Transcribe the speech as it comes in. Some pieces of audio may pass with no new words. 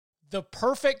The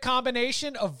perfect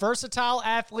combination of versatile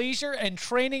athleisure and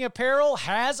training apparel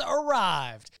has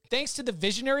arrived. Thanks to the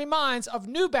visionary minds of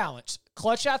New Balance,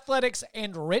 Clutch Athletics,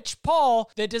 and Rich Paul,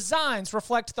 the designs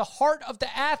reflect the heart of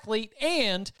the athlete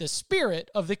and the spirit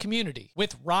of the community.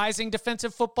 With rising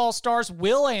defensive football stars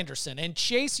Will Anderson and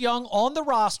Chase Young on the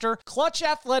roster, Clutch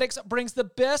Athletics brings the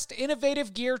best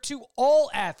innovative gear to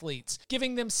all athletes,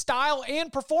 giving them style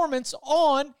and performance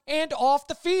on and off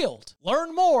the field.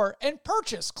 Learn more and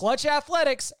purchase Clutch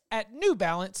Athletics at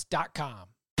newbalance.com.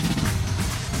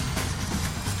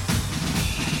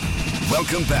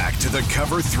 Welcome back to the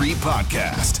Cover 3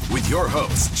 podcast with your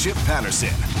hosts, Chip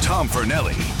Patterson, Tom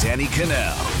Fernelli, Danny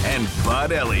Cannell, and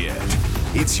Bud Elliott.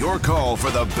 It's your call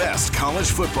for the best college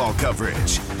football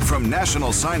coverage, from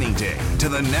National Signing Day to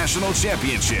the National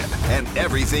Championship and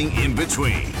everything in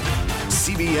between.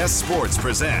 CBS Sports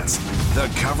presents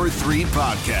the Cover 3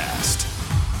 podcast.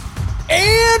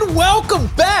 And welcome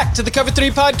back to the Cover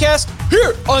 3 podcast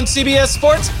here on CBS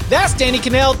Sports. That's Danny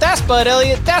Cannell, that's Bud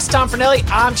Elliott, that's Tom Fernelli,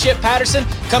 I'm Chip Patterson,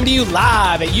 coming to you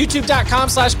live at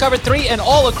youtube.com/cover3 and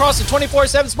all across the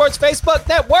 24/7 Sports Facebook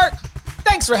network.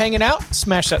 Thanks for hanging out.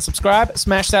 Smash that subscribe,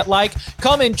 smash that like,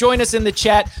 come and join us in the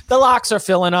chat. The locks are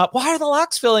filling up. Why are the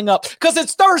locks filling up? Because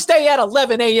it's Thursday at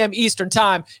 11 a.m. Eastern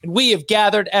time, and we have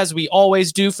gathered, as we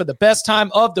always do, for the best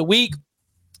time of the week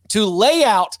to lay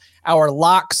out our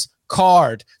locks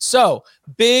card. So,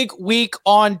 big week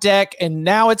on deck, and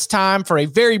now it's time for a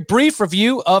very brief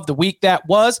review of the week that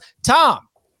was. Tom,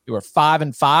 you were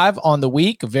 5-5 on the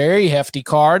week, a very hefty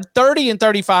card,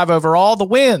 30-35 overall. The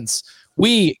wins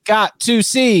we got to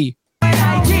see.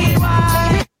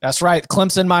 That's right,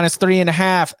 Clemson minus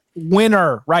 3.5.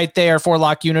 Winner right there for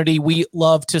Lock Unity. We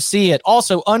love to see it.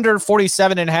 Also, under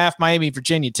 47.5, Miami,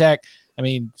 Virginia Tech. I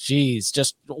mean, geez,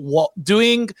 just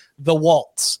doing the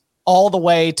waltz all the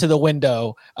way to the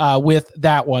window with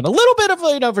that one. A little bit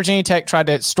of, Virginia Tech tried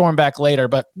to storm back later,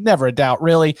 but never a doubt,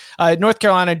 really. North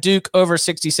Carolina, Duke over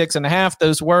 66.5.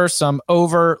 Those were some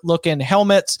overlooking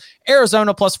helmets.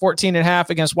 Arizona plus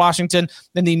 14.5 against Washington.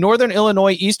 Then the Northern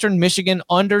Illinois, Eastern Michigan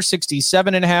under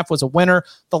 67.5 was a winner.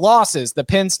 The losses, the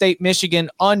Penn State, Michigan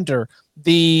under,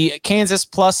 the Kansas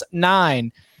plus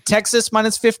 9, Texas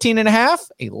minus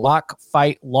 15.5, a lock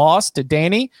fight loss to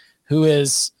Danny, who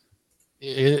is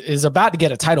about to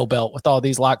get a title belt with all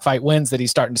these lock fight wins that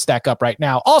he's starting to stack up right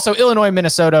now. Also, Illinois,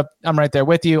 Minnesota, I'm right there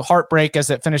with you. Heartbreak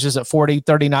as it finishes at 40,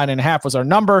 39.5 was our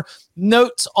number.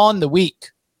 Notes on the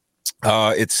week.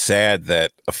 It's sad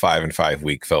that a 5-5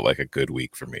 week felt like a good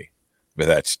week for me, but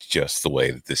that's just the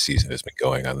way that this season has been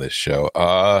going on this show.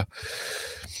 There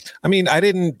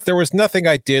was nothing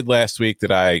I did last week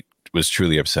that I was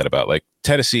truly upset about. Like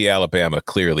Tennessee, Alabama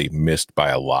clearly missed by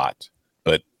a lot,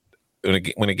 but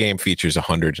when a game features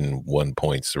 101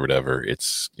 points or whatever,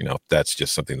 it's, that's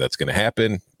just something that's going to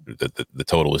happen. The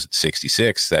total is at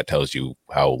 66. That tells you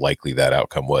how likely that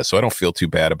outcome was. So I don't feel too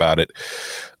bad about it.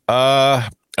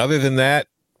 Other than that,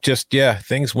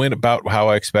 things went about how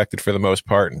I expected for the most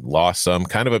part and lost some.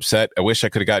 Kind of upset. I wish I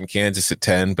could have gotten Kansas at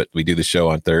 10, but we do the show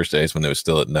on Thursdays when it was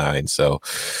still at 9. So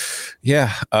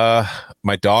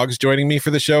my dog's joining me for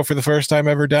the show for the first time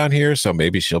ever down here. So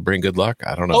maybe she'll bring good luck.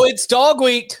 I don't know. Oh, it's dog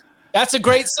week. That's a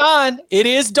great sign. It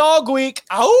is dog week.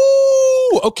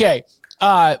 Oh, okay.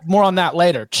 More on that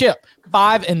later. Chip,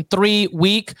 5-3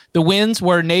 week. The wins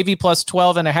were Navy plus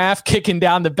 12.5, kicking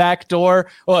down the back door,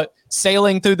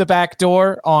 sailing through the back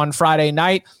door on Friday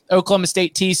night. Oklahoma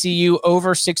State, TCU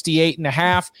over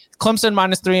 68.5. Clemson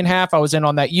minus 3.5. I was in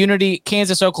on that. Unity,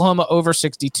 Kansas, Oklahoma over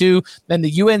 62. Then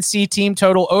the UNC team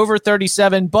total over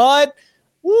 37. Bud,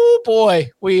 woo boy,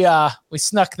 we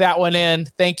snuck that one in.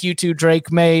 Thank you to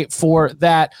Drake May for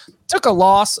that. Took a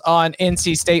loss on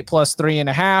NC State plus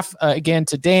 3.5. Again,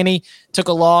 to Danny. Took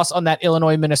a loss on that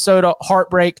Illinois, Minnesota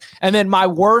heartbreak. And then my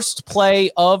worst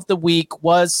play of the week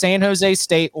was San Jose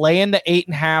State laying the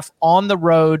 8.5 on the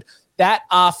road. That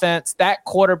offense, that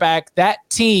quarterback, that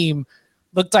team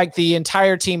looked like the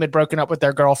entire team had broken up with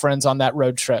their girlfriends on that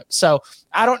road trip. So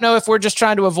I don't know if we're just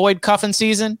trying to avoid cuffing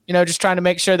season, just trying to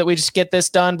make sure that we just get this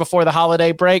done before the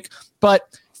holiday break.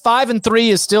 But 5-3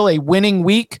 is still a winning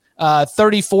week.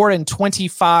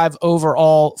 34-25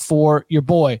 overall for your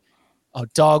boy. Oh,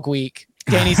 dog week.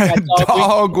 Danny's got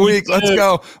dog week. Let's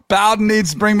go. Bowden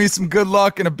needs to bring me some good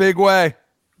luck in a big way.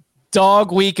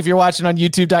 Dog week. If you're watching on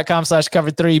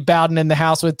youtube.com/cover3, Bowden in the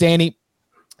house with Danny.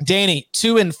 Danny,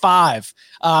 2-5.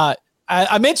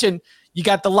 I mentioned you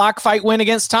got the lock fight win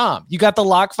against Tom. You got the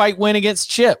lock fight win against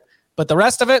Chip. But the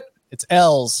rest of it, It's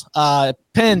L's.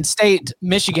 Penn State,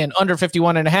 Michigan under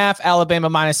 51.5. Alabama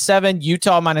 -7.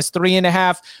 Utah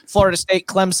 -3.5. Florida State,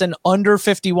 Clemson under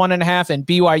 51.5, and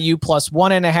BYU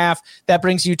 +1.5. That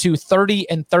brings you to 30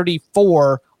 and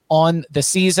 34 on the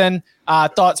season.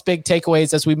 Thoughts, big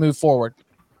takeaways as we move forward.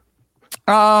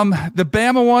 The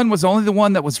Bama one was only the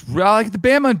one that was like the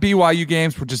Bama and BYU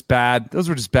games were just bad. Those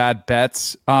were just bad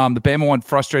bets. The Bama one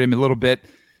frustrated me a little bit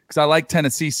because I like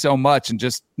Tennessee so much and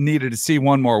just needed to see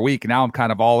one more week. And now I'm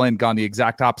kind of all in, gone the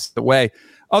exact opposite way.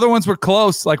 Other ones were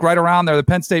close, like right around there. The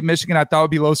Penn State, Michigan, I thought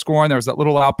would be low scoring. There was that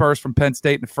little outburst from Penn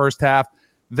State in the first half,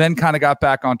 then kind of got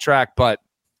back on track. But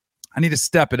I need to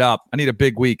step it up. I need a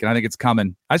big week, and I think it's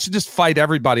coming. I should just fight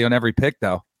everybody on every pick,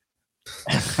 though.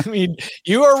 I mean,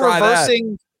 you are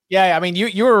reversing. Yeah, I mean,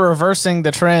 you were reversing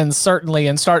the trends, certainly,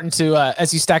 and starting to,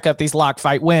 as you stack up these lock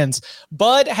fight wins.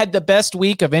 Bud had the best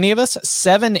week of any of us,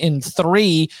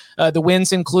 7-3. The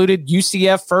wins included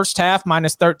UCF first half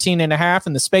 -13.5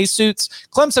 in the spacesuits,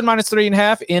 Clemson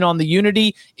 -3.5, in on the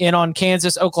Unity, in on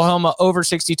Kansas, Oklahoma over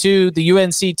 62, the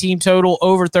UNC team total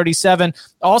over 37.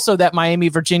 Also, that Miami,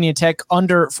 Virginia Tech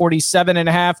under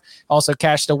 47.5. Also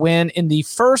cashed a win in the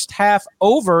first half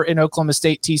over in Oklahoma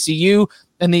State, TCU.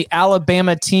 And the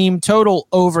Alabama team total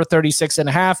over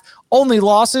 36.5. Only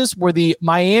losses were the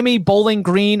Miami Bowling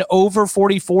Green over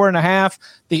 44.5,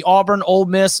 the Auburn Ole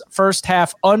Miss first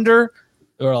half under.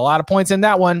 There were a lot of points in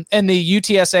that one. And the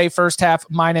UTSA first half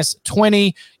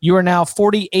 -20. You are now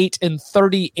 48 and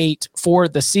 38 for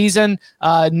the season.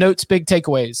 Notes, big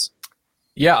takeaways.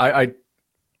 Yeah, I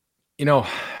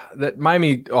that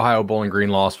Miami Ohio Bowling Green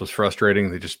loss was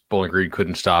frustrating. Bowling Green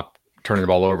couldn't stop turning the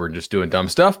ball over and just doing dumb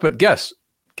stuff. But guess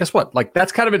what? Like,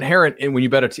 that's kind of inherent in when you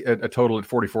bet a total at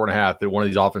 44.5 that one of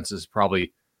these offenses is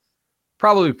probably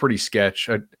pretty sketch.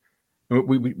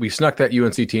 We snuck that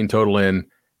UNC team total in,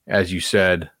 as you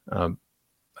said. I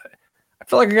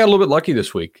feel like I got a little bit lucky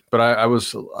this week, but I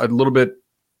was a little bit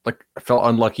like I felt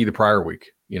unlucky the prior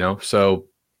week, So,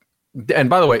 and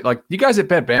by the way, like, you guys at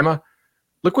Bet Bama,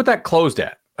 look what that closed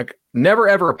at. Like, never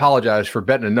ever apologize for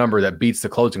betting a number that beats the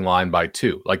closing line by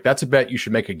 2. Like, that's a bet you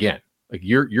should make again. Like,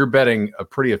 you're betting a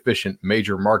pretty efficient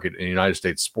major market in the United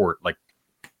States sport. Like,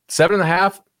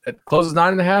 7.5, it closes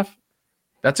 9.5.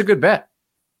 That's a good bet.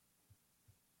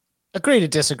 Agree to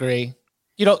disagree.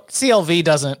 CLV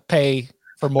doesn't pay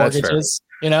for mortgages.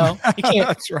 You can't.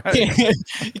 That's right.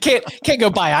 You can't go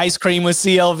buy ice cream with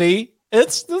CLV.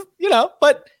 It's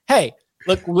But hey,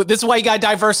 look, this is why you got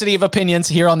diversity of opinions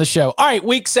here on the show. All right,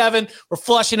 week 7, we're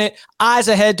flushing it. Eyes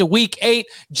ahead to week 8,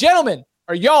 gentlemen.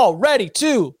 Are y'all ready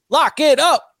to lock it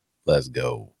up? Let's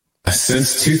go.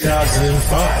 Since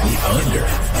 2005, the under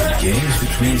in games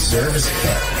between service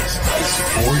academies is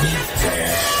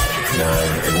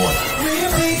 40-9-1.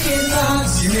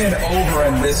 You get over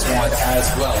in this one as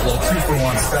well. A little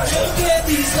 2-for-1 special.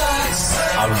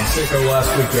 I was in sicko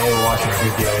last week. Y'all were watching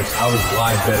videos. I was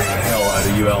live betting the hell out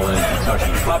of UL in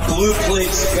Kentucky. My Blue Plate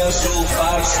special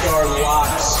 5-star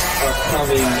locks are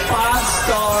coming.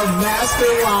 5-star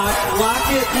master lock. Lock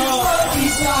it up.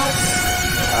 These locks.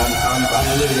 I'm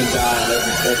living and dying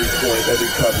every point, every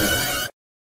cover.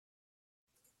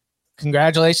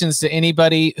 Congratulations to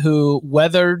anybody who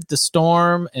weathered the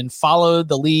storm and followed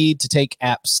the lead to take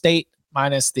App State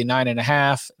minus the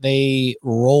 9.5. They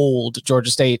rolled Georgia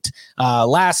State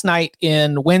last night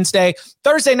in Wednesday.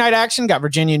 Thursday night action got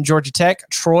Virginia and Georgia Tech,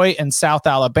 Troy and South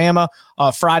Alabama.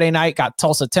 Friday night got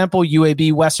Tulsa Temple,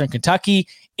 UAB, Western Kentucky.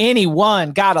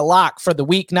 Anyone got a lock for the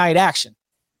weeknight action?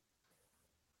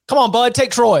 Come on, bud,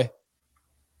 take Troy.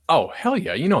 Oh, hell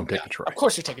yeah. I'm taking Troy. Of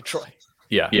course you're taking Troy.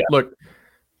 Yeah. Look,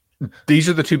 these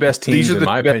are the two best teams, in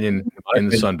my opinion, in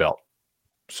the Sun Belt.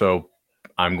 So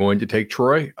I'm going to take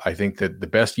Troy. I think that the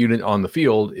best unit on the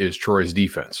field is Troy's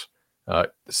defense.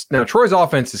 Now, Troy's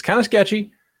offense is kind of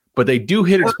sketchy, but they do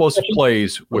hit explosive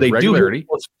plays with regularity.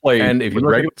 And if you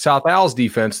look at South Al's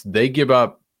defense, they give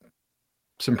up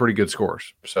some pretty good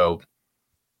scores. So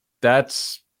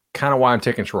that's kind of why I'm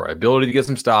taking Troy. Ability to get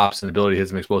some stops and ability to hit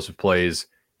some explosive plays.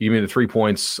 You give me the 3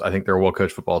 points. I think they're a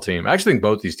well-coached football team. I actually think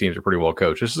both these teams are pretty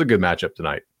well-coached. This is a good matchup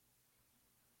tonight.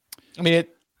 I mean,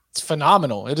 it's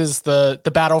phenomenal. It is the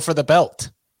battle for the belt.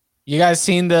 You guys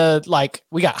seen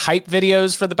we got hype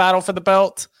videos for the battle for the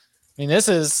belt. I mean,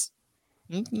 it's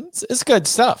good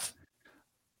stuff.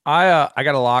 I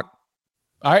got a lock.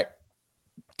 All right.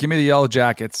 Give me the Yellow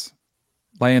Jackets.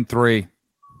 Laying 3.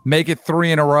 Make it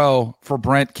 3 in a row for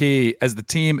Brent Key as the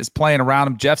team is playing around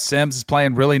him. Jeff Sims is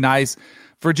playing really nice.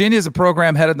 Virginia is a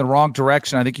program headed in the wrong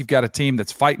direction. I think you've got a team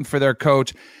that's fighting for their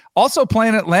coach. Also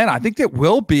playing Atlanta, I think it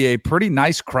will be a pretty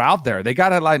nice crowd there. They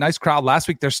got a nice crowd last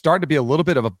week. There's starting to be a little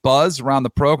bit of a buzz around the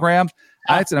program.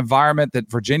 It's an environment that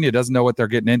Virginia doesn't know what they're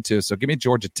getting into. So give me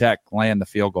Georgia Tech laying the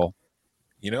field goal.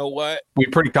 You know what? We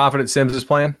pretty confident Sims is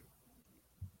playing?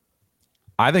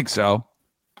 I think so.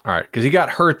 All right, because he got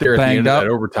hurt there at the end up. of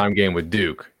that overtime game with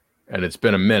Duke, and it's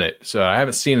been a minute, so I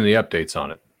haven't seen any updates on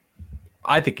it.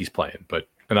 I think he's playing,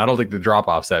 and I don't think the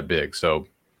drop-off's that big. So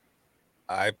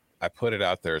I put it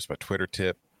out there as my Twitter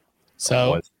tip. So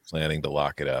I was planning to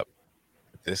lock it up.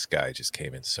 But this guy just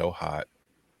came in so hot.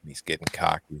 He's getting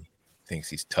cocky. Thinks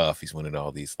he's tough. He's winning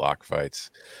all these lock fights.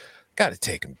 Got to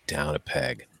take him down a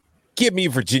peg. Give me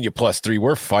Virginia +3.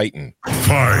 We're fighting.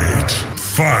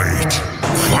 Fight.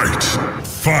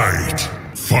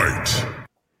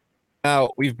 Now,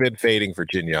 we've been fading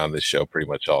Virginia on this show pretty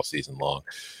much all season long.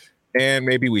 And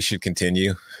maybe we should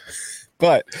continue.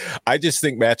 But I just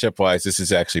think matchup-wise, this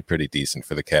is actually pretty decent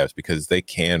for the Cavs because they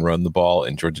can run the ball,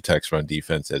 and Georgia Tech's run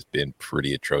defense has been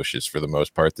pretty atrocious for the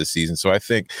most part this season. So I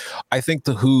think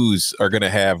the Hoos are going to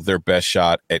have their best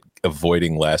shot at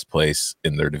avoiding last place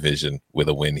in their division with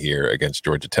a win here against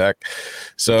Georgia Tech.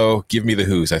 So give me the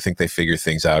Hoos. I think they figure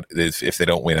things out. If they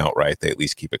don't win outright, they at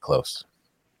least keep it close.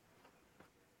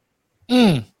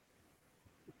 Troy,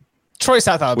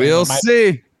 South Alabama. We'll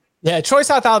see. Yeah, Troy,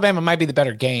 South Alabama might be the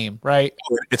better game, right?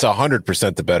 It's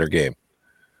 100% the better game.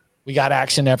 We got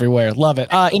action everywhere. Love it.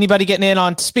 Anybody getting in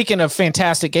on, speaking of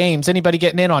fantastic games, anybody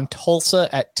getting in on Tulsa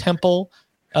at Temple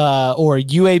or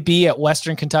UAB at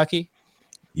Western Kentucky?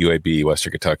 UAB,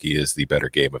 Western Kentucky is the better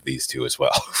game of these two as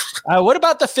well. What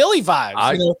about the Philly vibes?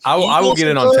 I will get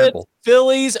in on Temple.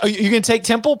 Phillies. Are you going to take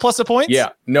Temple plus the points? Yeah.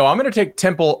 No, I'm going to take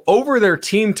Temple over their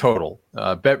team total.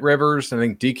 Bet Rivers, I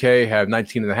think DK have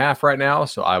 19.5 right now.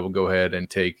 So I will go ahead and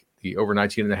take the over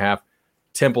 19.5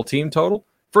 Temple team total.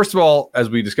 First of all, as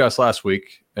we discussed last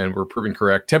week, and we're proving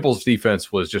correct, Temple's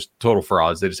defense was just total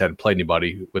frauds. They just hadn't played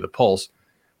anybody with a pulse.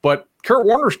 But Kurt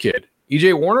Warner's kid,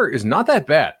 EJ Warner, is not that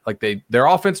bad. Like their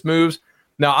offense moves.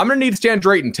 Now I'm going to need Stan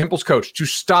Drayton, Temple's coach, to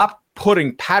stop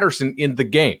putting Patterson in the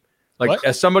game. Like what?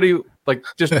 As somebody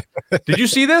just did you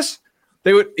see this?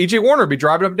 EJ Warner would be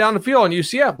driving up and down the field on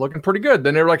UCF looking pretty good.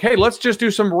 Then they were like, hey, let's just do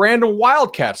some random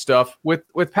Wildcat stuff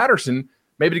with Patterson,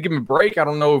 maybe to give him a break. I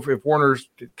don't know if Warner's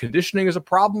conditioning is a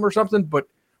problem or something, but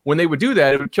when they would do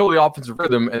that, it would kill the offensive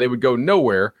rhythm and they would go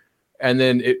nowhere. And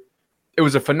then it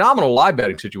was a phenomenal live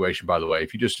betting situation, by the way.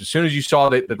 If you just, as soon as you saw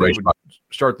that they would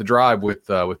start the drive with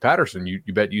Patterson, you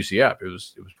bet UCF. It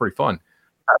was pretty fun.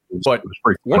 But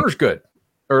Warner's good,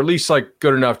 or at least like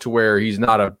good enough to where he's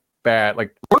not a bad,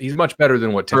 like he's much better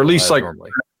than what Temple, or at least like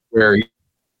normally.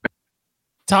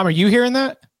 Tom, are you hearing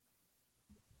that?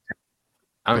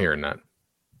 I'm hearing that.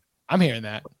 I'm hearing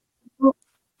that.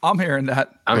 I'm hearing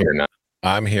that. I'm hearing that.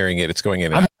 I'm hearing it. It's going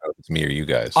in and out. It's me or you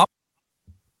guys.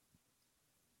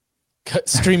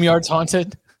 StreamYard's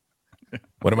haunted.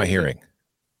 What am I hearing?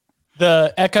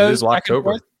 The echoes. It is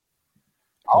October.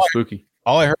 Spooky.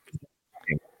 All I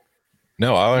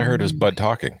heard was Bud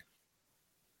talking.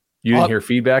 You didn't hear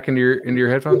feedback into your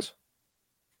headphones?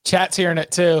 Chat's hearing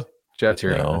it too. Chat's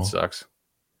hearing it. That sucks.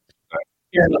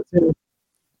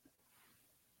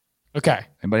 Okay.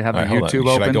 Anybody have YouTube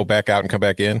open? Should I go back out and come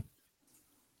back in?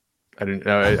 I didn't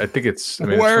know. I think it's. I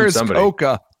mean, where's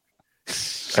Coca?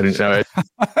 I didn't know it.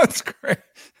 That's great.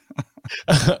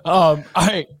 All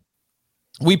right.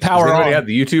 We power Does on. anybody have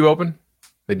the YouTube open?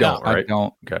 They don't, right? I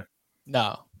don't. Okay.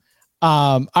 No.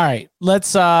 All right.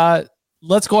 Let's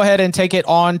go ahead and take it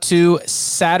on to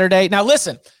Saturday. Now,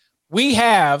 listen, we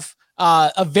have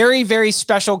a very, very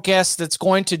special guest that's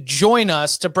going to join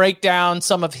us to break down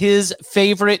some of his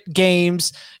favorite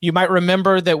games. You might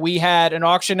remember that we had an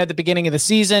auction at the beginning of the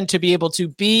season to be able to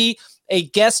be a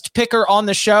guest picker on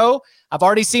the show. I've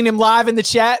already seen him live in the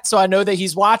chat, so I know that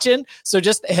he's watching. So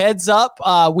just a heads up,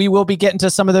 we will be getting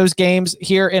to some of those games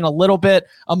here in a little bit.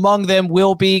 Among them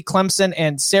will be Clemson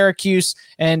and Syracuse,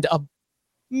 and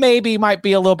maybe might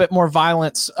be a little bit more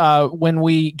violence when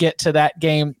we get to that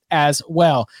game as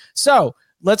well. So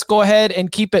let's go ahead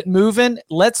and keep it moving.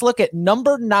 Let's look at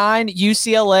number 9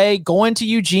 UCLA going to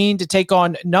Eugene to take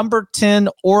on number 10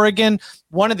 Oregon.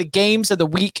 One of the games of the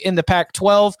week in the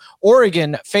Pac-12.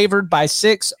 Oregon favored by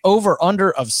 6, over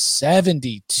under of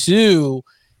 72.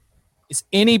 Is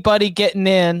anybody getting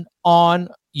in on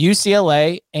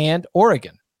UCLA and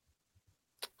Oregon?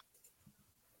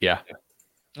 Yeah.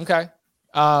 Okay.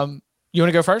 You want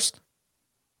to go first?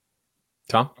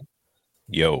 Tom?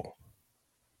 Yo.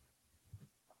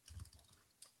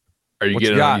 Are you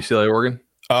getting on UCLA, Oregon?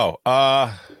 Oh,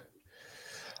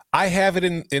 I have it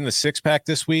in the 6-pack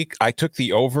this week. I took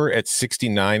the over at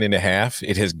 69.5.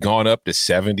 It has gone up to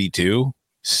 72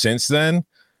 since then.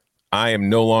 I am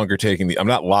no longer I'm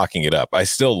not locking it up. I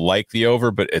still like the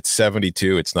over, but at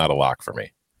 72, it's not a lock for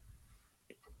me.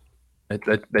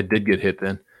 That did get hit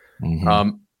then.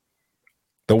 Mm-hmm.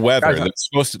 The weather, that's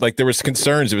supposed to, there was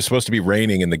concerns. It was supposed to be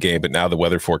raining in the game, but now the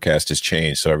weather forecast has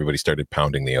changed, so everybody started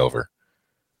pounding the over.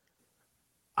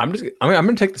 I'm going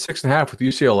to take the 6.5 with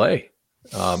UCLA.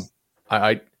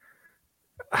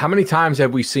 How many times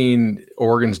have we seen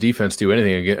Oregon's defense do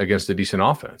anything against a decent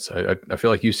offense? I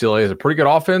feel like UCLA has a pretty good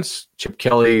offense. Chip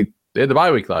Kelly, they had the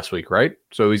bye week last week, right?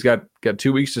 So he's got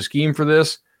 2 weeks to scheme for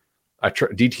this.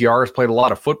 DTR has played a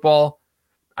lot of football.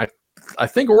 I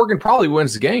think Oregon probably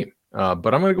wins the game,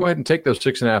 but I'm going to go ahead and take those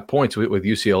 6.5 points with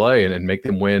UCLA and make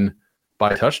them win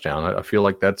by a touchdown. I feel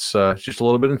like that's just a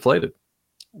little bit inflated.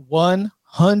 100%.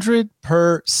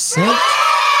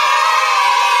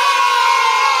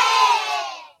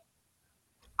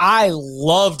 I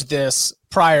loved this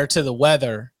prior to the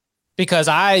weather because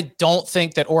I don't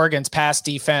think that Oregon's pass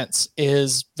defense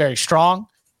is very strong.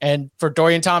 And for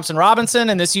Dorian Thompson-Robinson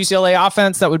and this UCLA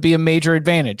offense, that would be a major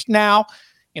advantage. Now,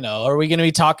 are we going to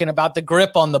be talking about the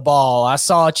grip on the ball? I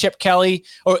saw Chip Kelly,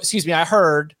 I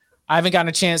haven't gotten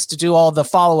a chance to do all the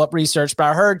follow-up research, but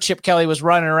I heard Chip Kelly was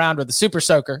running around with a super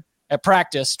soaker at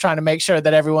practice trying to make sure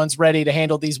that everyone's ready to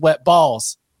handle these wet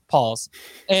balls. Pause.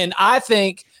 And I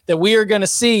think that we are going to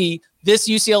see this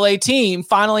UCLA team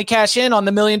finally cash in on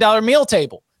the $1 million meal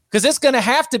table because it's going to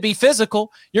have to be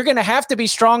physical. You're going to have to be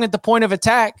strong at the point of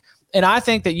attack. And I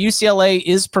think that UCLA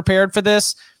is prepared for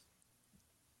this.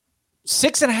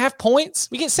 6.5 points.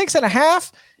 We get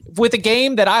 6.5 with a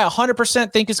game that I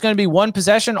 100% think is going to be one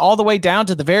possession all the way down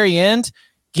to the very end.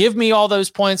 Give me all those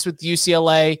points with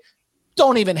UCLA.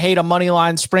 Don't even hate a money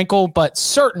line sprinkle, but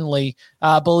certainly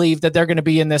believe that they're going to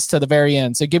be in this to the very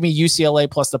end. So give me UCLA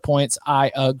plus the points.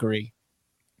 I agree.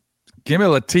 Give me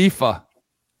Latifah.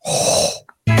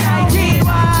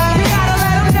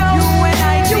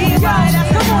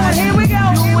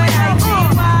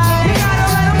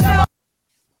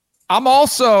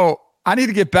 I need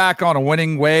to get back on a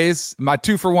winning ways. My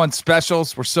 2-for-1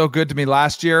 specials were so good to me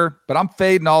last year, but I'm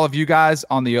fading all of you guys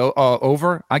on the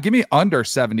over. Give me under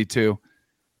 72.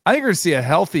 I think we're going to see a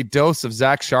healthy dose of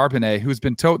Zach Charbonnet, who's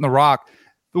been toting the rock.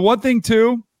 The one thing,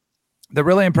 too, that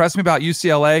really impressed me about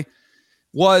UCLA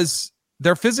was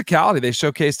their physicality they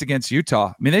showcased against Utah.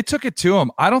 I mean, they took it to them.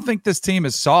 I don't think this team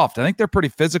is soft. I think they're pretty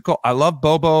physical. I love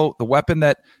Bobo, the weapon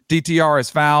that DTR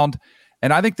has found.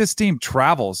 And I think this team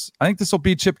travels. I think this will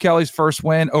be Chip Kelly's first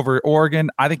win over Oregon.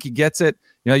 I think he gets it.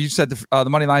 You said the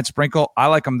money line sprinkle. I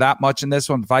like him that much in this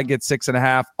one. If I get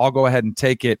 6.5, I'll go ahead and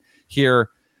take it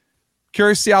here.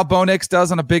 Curious to see how Bo Nix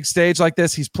does on a big stage like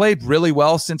this. He's played really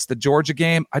well since the Georgia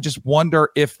game. I just wonder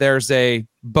if there's a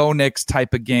Bo Nix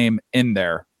type of game in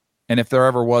there. And if there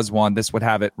ever was one, this would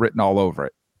have it written all over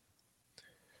it.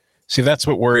 See, that's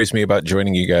what worries me about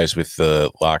joining you guys with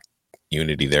the lock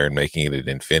unity there and making it an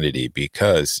infinity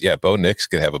because, Bo Nix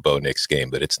could have a Bo Nix game,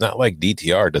 but it's not like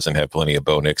DTR doesn't have plenty of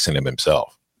Bo Nix in him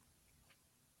himself.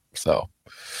 So,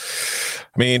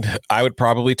 I mean, I would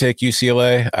probably take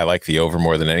UCLA. I like the over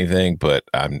more than anything, but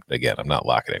I'm not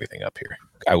locking anything up here.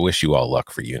 I wish you all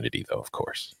luck for unity, though, of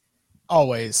course.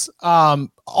 Always.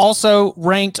 Also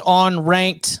ranked,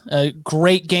 a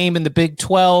great game in the Big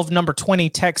 12, number 20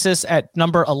 Texas at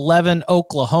number 11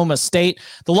 Oklahoma State.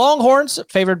 The Longhorns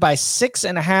favored by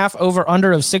 6.5 over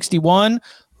under of 61.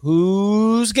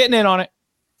 Who's getting in on it?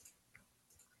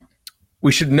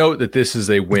 We should note that this is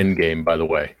a win game, by the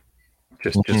way,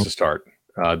 just to start.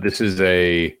 This is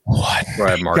a where I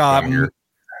have marked down here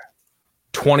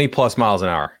 20 plus miles an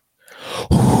hour.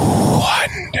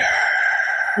 Wonder.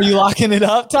 Are you locking it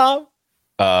up, Tom?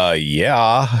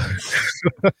 Yeah.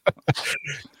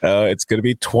 It's going to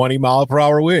be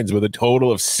 20-mile-per-hour winds with a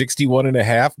total of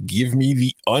 61.5. Give me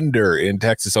the under in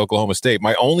Texas, Oklahoma State.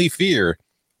 My only fear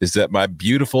is that my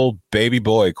beautiful baby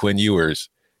boy, Quinn Ewers,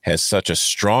 has such a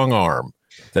strong arm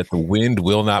that the wind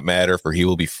will not matter, for he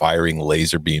will be firing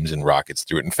laser beams and rockets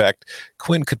through it. In fact,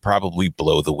 Quinn could probably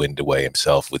blow the wind away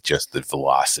himself with just the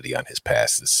velocity on his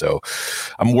passes. So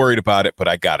I'm worried about it, but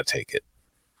I got to take it.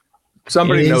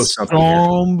 Somebody knows something. It's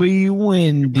gonna be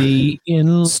windy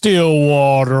in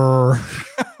Stillwater. Are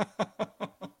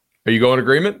you going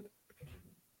agreement?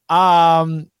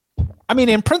 I mean,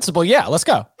 in principle, yeah. Let's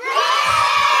go.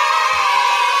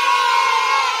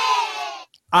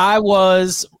 I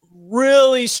was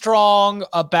really strong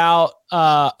about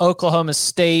Oklahoma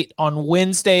State on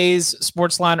Wednesday's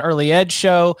Sportsline Early Edge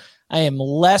show. I am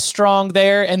less strong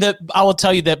there. And I will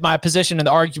tell you that my position in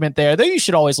the argument there, though you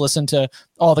should always listen to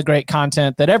all the great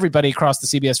content that everybody across the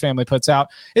CBS family puts out,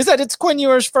 is that it's Quinn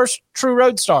Ewers' first true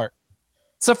road start.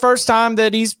 It's the first time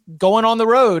that he's going on the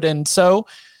road. And so,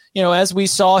 as we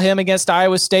saw him against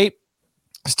Iowa State,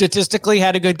 statistically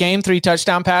had a good game, 3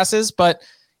 touchdown passes. But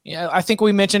I think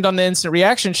we mentioned on the Instant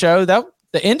Reaction show that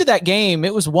the end of that game,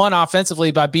 it was won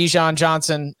offensively by Bijan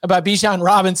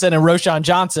Robinson and Roschon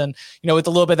Johnson, with a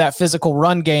little bit of that physical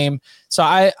run game. So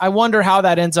I wonder how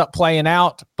that ends up playing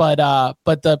out. But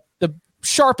the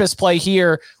sharpest play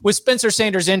here with Spencer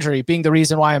Sanders' injury being the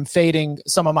reason why I'm fading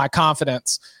some of my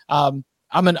confidence. I'm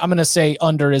gonna say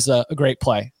under is a great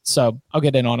play. So I'll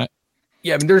get in on it.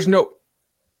 Yeah, I mean,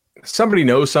 somebody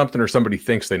knows something or somebody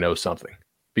thinks they know something.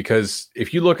 Because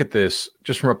if you look at this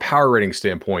just from a power rating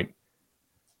standpoint,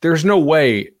 there's no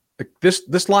way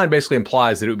this line basically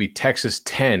implies that it would be Texas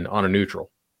 10 on a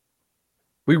neutral.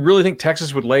 We really think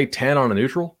Texas would lay 10 on a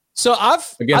neutral? So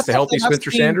against the healthy Spencer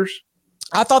Sanders?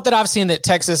 I thought that I've seen that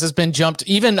Texas has been jumped.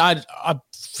 Even I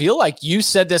feel like you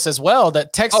said this as well,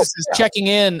 that Texas is checking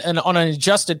in and on an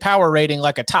adjusted power rating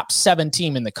like a top 7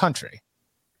 team in the country.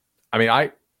 I mean,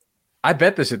 I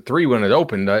bet this at 3 when it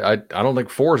opened. I don't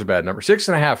think 4 is a bad number.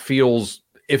 6.5 feels,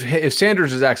 if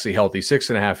Sanders is actually healthy,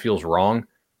 6.5 feels wrong.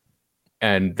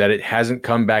 And that it hasn't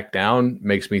come back down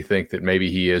makes me think that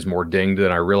maybe he is more dinged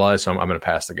than I realized. So I'm going to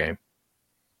pass the game.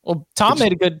 Well, Tom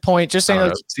made a good point. Just saying,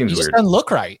 it seems weird. Doesn't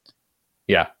look right.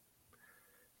 Yeah.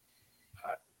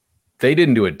 They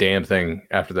didn't do a damn thing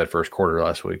after that first quarter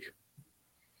last week.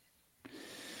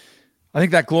 I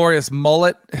think that glorious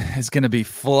mullet is going to be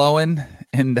flowing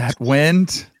in that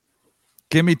wind.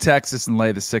 Give me Texas and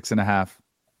lay the 6.5.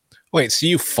 Wait, so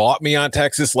you fought me on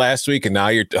Texas last week, and now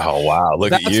you're – oh, wow,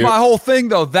 look at you. That's my whole thing,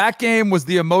 though. That game was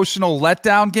the emotional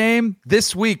letdown game.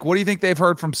 This week, what do you think they've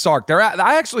heard from Sark?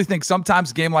 I actually think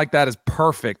sometimes a game like that is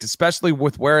perfect, especially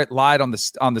with where it lied on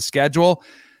the schedule.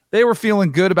 They were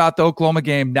feeling good about the Oklahoma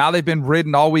game. Now they've been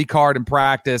ridden all week hard in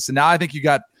practice, and now I think you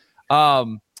got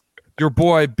your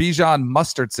boy Bijan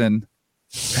Mustardson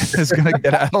is going to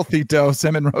get a healthy dose,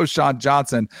 him and Roschon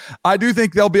Johnson. I do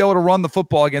think they'll be able to run the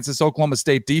football against this Oklahoma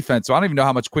State defense. So I don't even know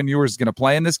how much Quinn Ewers is going to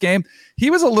play in this game. He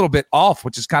was a little bit off,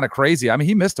 which is kind of crazy. I mean,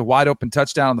 he missed a wide open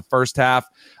touchdown in the first half.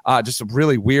 Just a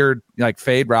really weird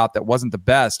fade route that wasn't the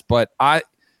best, but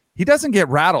he doesn't get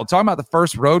rattled. Talking about the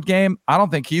first road game, I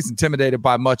don't think he's intimidated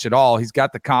by much at all. He's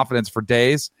got the confidence for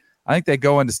days. I think they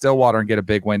go into Stillwater and get a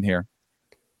big win here.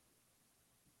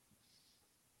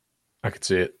 I could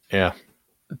see it. Yeah.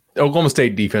 Oklahoma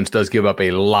State defense does give up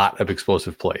a lot of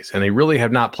explosive plays, and they really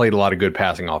have not played a lot of good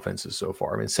passing offenses so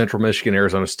far. I mean, Central Michigan,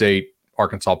 Arizona State,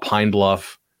 Arkansas, Pine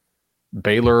Bluff,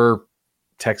 Baylor,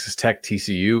 Texas Tech,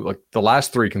 TCU. Like the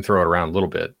last 3 can throw it around a little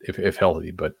bit if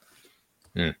healthy, but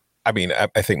I mean,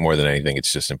 I think more than anything,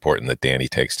 it's just important that Danny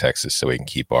takes Texas so we can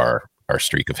keep our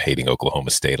streak of hating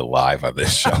Oklahoma State alive on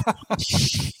this show.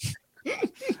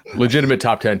 Legitimate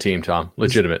top 10 team, Tom.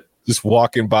 Legitimate. Just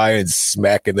walking by and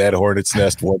smacking that hornet's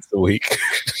nest once a week.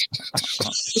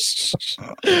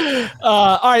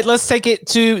 All right, let's take it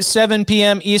to 7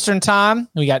 p.m. Eastern time.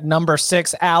 We got number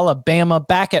 6, Alabama,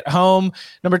 back at home.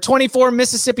 Number 24,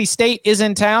 Mississippi State is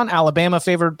in town. Alabama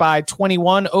favored by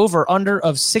 21, over under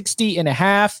of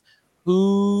 60.5.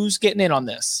 Who's getting in on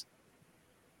this?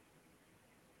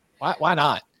 Why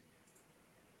not?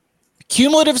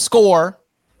 Cumulative score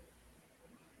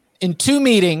in 2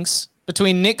 meetings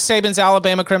between Nick Saban's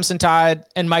Alabama Crimson Tide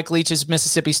and Mike Leach's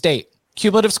Mississippi State.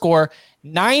 Cumulative score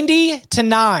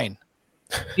 90-9,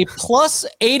 a plus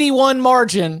 81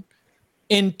 margin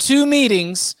in 2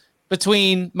 meetings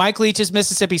between Mike Leach's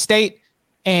Mississippi State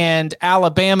and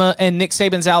Alabama and Nick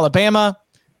Saban's Alabama.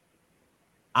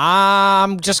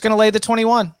 I'm just going to lay the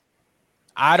 21.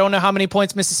 I don't know how many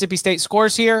points Mississippi State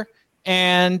scores here,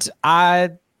 and I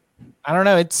don't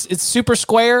know. It's super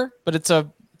square, but it's a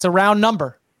round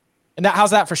number. And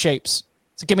how's that for shapes?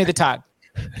 So give me the Tide.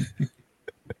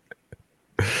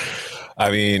 I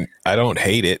mean, I don't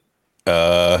hate it.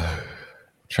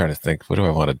 Trying to think, what do I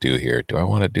want to do here? Do I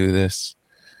want to do this?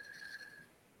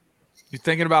 You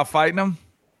thinking about fighting them?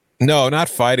 No, not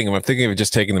fighting them. I'm thinking of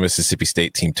just taking the Mississippi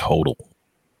State team total.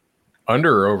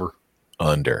 Under or over?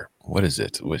 Under. What is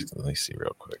it? Let me see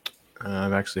real quick.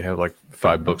 I've actually have like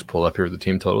 5 books pulled up here with the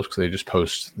team totals because they just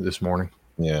post this morning.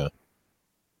 Yeah.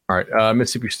 All right,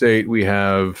 Mississippi State, we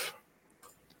have,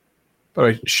 by the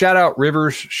way, shout out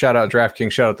Rivers, shout out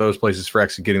DraftKings, shout out those places for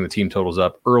actually getting the team totals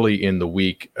up early in the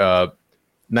week.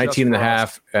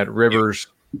 19.5 at Rivers.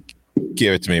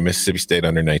 Give it to me. Mississippi State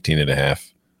under 19.5. All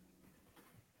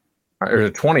right, there's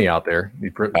a 20 out there.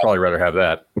 You'd probably rather have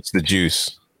that. What's the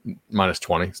juice? minus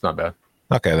 20. It's not bad.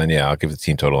 Okay, then yeah, I'll give the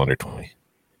team total under 20.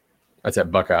 That's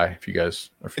at Buckeye, if you guys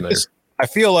are familiar. I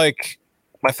feel like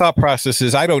my thought process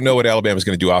is I don't know what Alabama's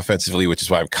going to do offensively, which is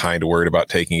why I'm kind of worried about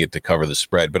taking it to cover the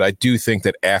spread. But I do think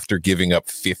that after giving up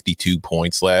 52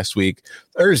 points last week,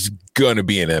 there's going to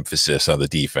be an emphasis on the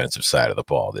defensive side of the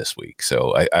ball this week.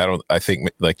 So I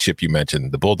think, like Chip, you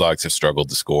mentioned, the Bulldogs have struggled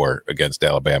to score against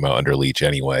Alabama under Leach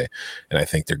anyway. And I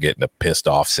think they're getting a pissed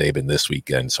off Saban this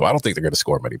weekend. So I don't think they're going to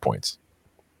score many points.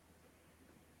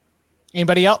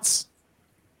 Anybody else?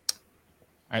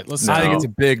 All right, let's. I think it's a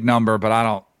big number, but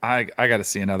I got to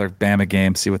see another Bama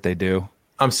game, see what they do.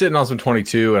 I'm sitting on some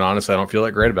 22, and honestly, I don't feel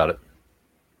that great about it.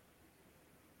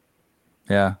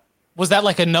 Yeah. Was that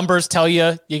like a numbers tell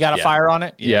you got to fire on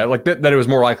it? Yeah, like that it was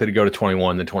more likely to go to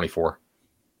 21 than 24.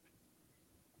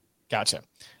 Gotcha.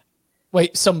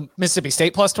 Wait, so Mississippi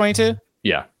State plus 22?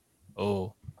 Yeah.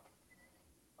 Oh.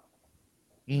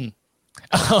 In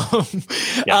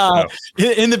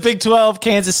the Big 12,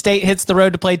 Kansas State hits the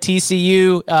road to play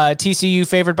TCU. TCU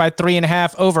favored by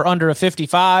 3.5, over under a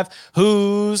 55.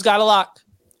 Who's got a lock?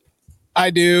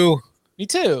 I do. Me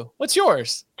too. What's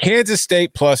yours? Kansas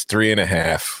State plus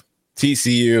 3.5.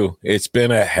 TCU, it's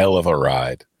been a hell of a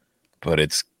ride, but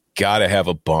it's got to have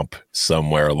a bump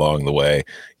somewhere along the way.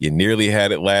 You nearly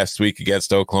had it last week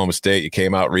against Oklahoma State. You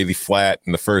came out really flat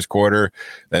in the first quarter.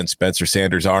 Then Spencer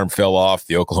Sanders' arm fell off.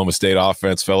 The Oklahoma State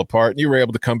offense fell apart, and you were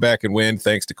able to come back and win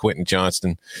thanks to Quentin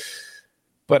Johnston.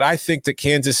 But I think that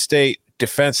Kansas State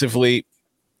defensively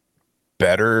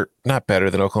not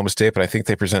better than Oklahoma State, but I think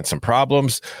they present some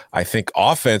problems. I think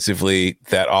offensively,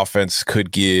 that offense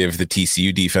could give the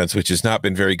TCU defense, which has not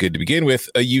been very good to begin with,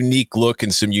 a unique look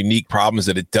and some unique problems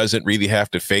that it doesn't really have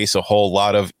to face a whole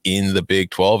lot of in the Big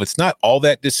 12. It's not all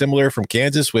that dissimilar from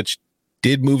Kansas, which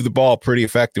did move the ball pretty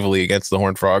effectively against the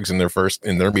Horned Frogs in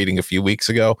their meeting a few weeks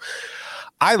ago.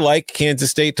 I like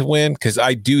Kansas State to win because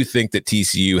I do think that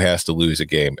TCU has to lose a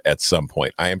game at some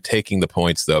point. I am taking the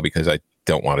points, though, because I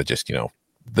don't want to just,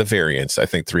 the variance. I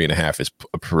think 3.5 is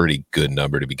a pretty good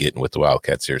number to be getting with the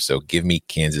Wildcats here. So give me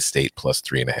Kansas State plus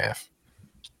 3.5.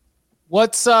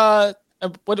 What's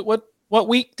what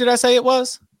week did I say it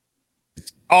was?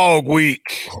 Oh,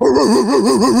 week.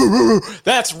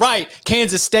 That's right.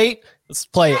 Kansas State. Let's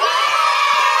play it.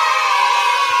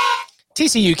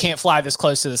 TCU can't fly this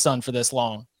close to the sun for this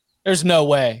long. There's no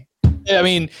way. I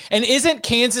mean, and isn't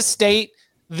Kansas State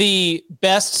the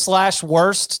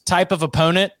best/worst type of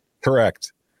opponent?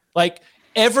 Correct. Like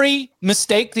every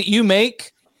mistake that you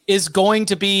make is going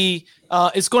to be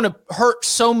is going to hurt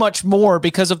so much more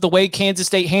because of the way Kansas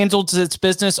State handles its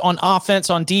business on offense,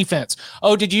 on defense.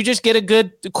 Oh, did you just get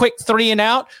a quick 3 and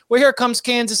out? Well, here comes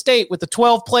Kansas State with the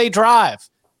 12-play drive.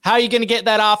 How are you going to get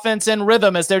that offense in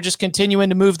rhythm as they're just continuing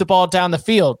to move the ball down the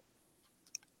field?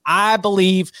 I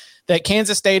believe that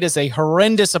Kansas State is a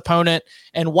horrendous opponent.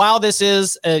 And while this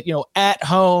is, at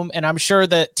home, and I'm sure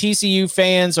that TCU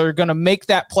fans are going to make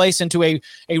that place into a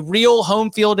real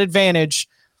home field advantage.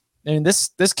 And this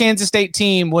Kansas State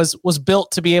team was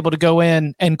built to be able to go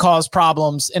in and cause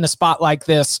problems in a spot like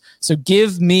this. So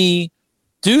give me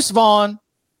Deuce Vaughn,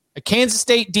 a Kansas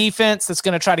State defense that's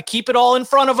going to try to keep it all in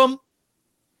front of them,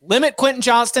 limit Quentin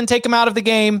Johnston, take him out of the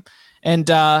game, and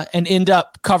end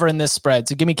up covering this spread.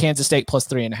 So give me Kansas State plus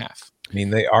 3.5. I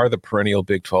mean, they are the perennial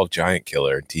Big 12 giant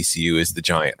killer. TCU is the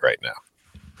giant right now.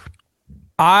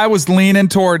 I was leaning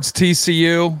towards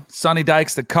TCU. Sonny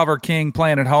Dykes, the cover king,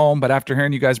 playing at home. But after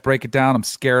hearing you guys break it down, I'm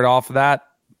scared off of that.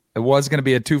 It was going to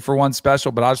be a 2-for-1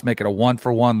 special, but I'll just make it a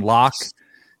 1-for-1 lock.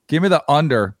 Give me the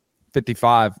under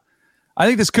 55. I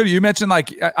think this could. You mentioned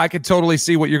I could totally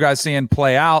see what you guys seeing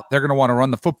play out. They're going to want to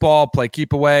run the football, play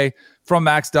keep away from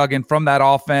Max Duggan, from that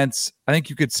offense. I think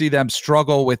you could see them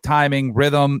struggle with timing,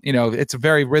 rhythm. It's a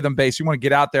very rhythm based. You want to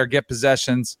get out there, get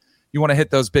possessions. You want to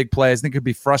hit those big plays. I think it could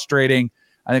be frustrating.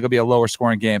 I think it'll be a lower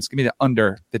scoring game. So give me the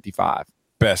under 55.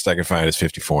 Best I can find is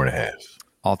 54.5.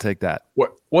 I'll take that.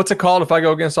 What's it called if I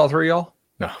go against all three of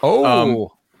y'all?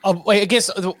 No. Wait, I guess.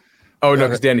 Oh no,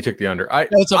 because Danny took the under. I'm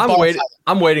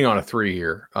waiting on a 3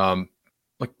 here. How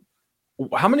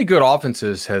many good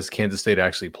offenses has Kansas State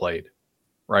actually played?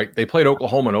 Right, they played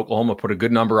Oklahoma, and Oklahoma put a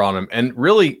good number on them. And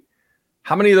really,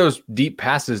 how many of those deep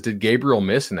passes did Gabriel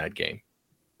miss in that game?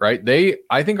 Right, they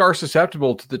I think are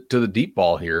susceptible to the deep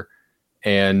ball here,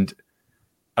 and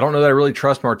I don't know that I really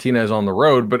trust Martinez on the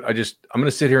road. But I'm going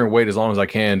to sit here and wait as long as I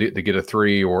can to get a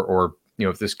 3, or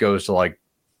if this goes to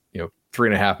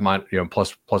 3.5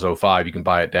 plus 0.5, you can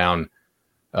buy it down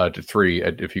to 3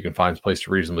 if you can find a place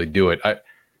to reasonably do it.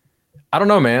 I don't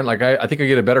know, man. I think I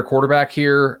get a better quarterback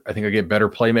here. I think I get better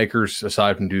playmakers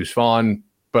aside from Deuce Vaughn.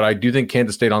 but I do think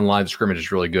Kansas State on line of scrimmage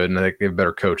is really good, and I think they have a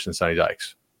better coach than Sonny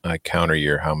Dykes. I counter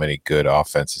your how many good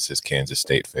offenses has Kansas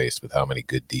State faced with how many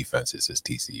good defenses has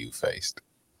TCU faced.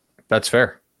 That's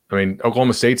fair. I mean,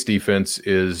 Oklahoma State's defense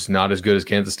is not as good as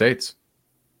Kansas State's.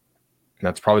 And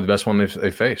that's probably the best one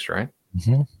they've faced, right?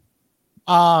 Mm-hmm.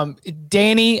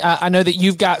 Danny, I know that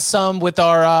you've got some with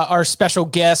our special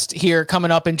guest here coming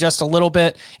up in just a little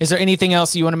bit. Is there anything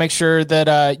else you want to make sure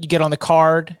that you get on the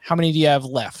card? How many do you have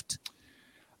left?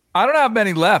 I don't have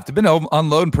many left. I've been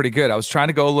unloading pretty good. I was trying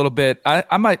to go a little bit.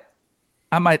 I might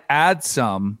add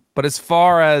some, but as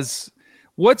far as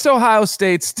what's Ohio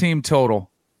State's team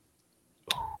total?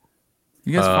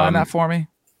 You guys find that for me?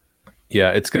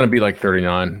 Yeah, it's going to be like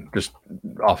 39, just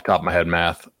off the top of my head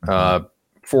math.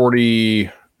 40,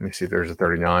 let me see if there's a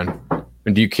 39.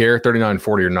 And do you care? 39 and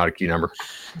 40 are not a key number.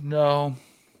 No.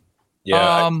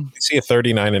 Yeah, I see a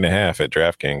 39.5 at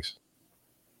DraftKings.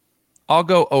 I'll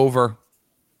go over.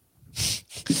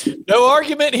 No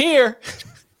argument here.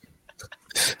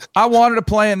 I wanted to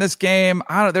play in this game.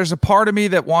 There's a part of me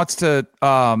that wants to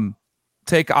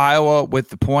take Iowa with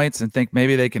the points and think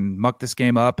maybe they can muck this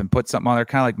game up and put something on there,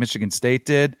 kind of like Michigan State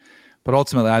did. But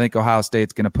ultimately, I think Ohio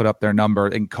State's going to put up their number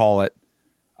and call it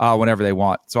whenever they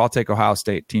want. So I'll take Ohio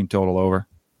State team total over.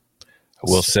 I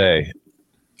will say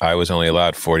I was only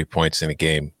allowed 40 points in a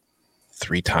game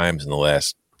 3 times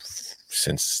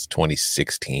since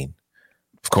 2016.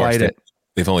 Of course,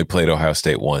 they've only played Ohio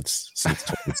State once since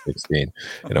 2016,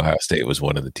 and Ohio State was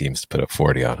one of the teams to put up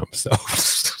 40 on them. So,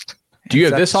 do you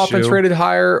have this offense rated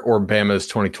higher or Bama's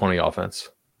 2020 offense?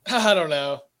 I don't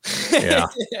know. Yeah,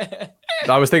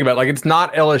 I was thinking about it's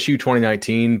not LSU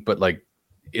 2019, but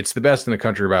it's the best in the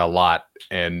country by a lot,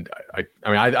 and I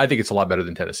think it's a lot better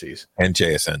than Tennessee's. And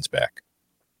JSN's back.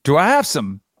 Do I have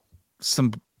some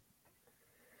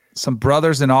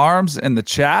brothers in arms in the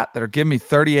chat that are giving me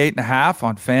 38.5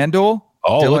 on FanDuel?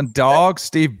 Oh, Dylan Dog,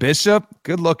 Steve Bishop,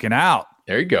 good looking out.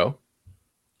 There you go.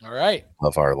 All right.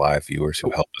 Love our live viewers who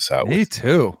help us out. Me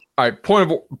too. All right. Point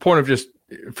of just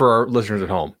for our listeners at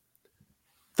home.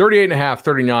 38.5,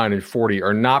 39, and 40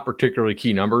 are not particularly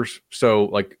key numbers.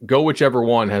 So go whichever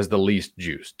one has the least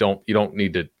juice. You don't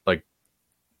need to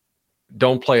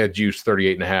don't play a juice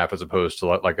 38.5 as opposed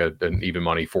to an even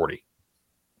money 40.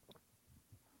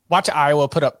 Watch Iowa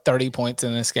put up 30 points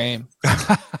in this game.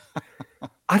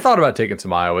 I thought about taking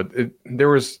some Iowa. There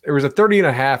was a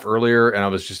 30.5 earlier, and I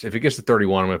was just, if it gets to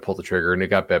 31, I'm going to pull the trigger, and it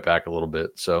got bet back a little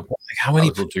bit. So how many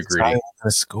people too greedy?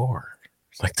 To score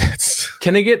that's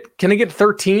can they get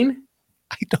 13?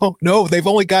 I don't know. They've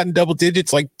only gotten double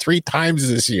digits 3 times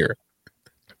this year.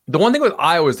 The one thing with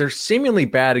Iowa is they're seemingly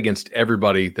bad against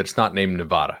everybody that's not named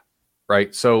Nevada,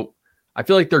 right? So I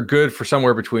feel like they're good for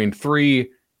somewhere between 3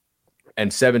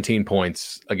 and 17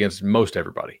 points against most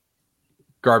everybody.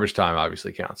 Garbage time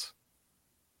obviously counts.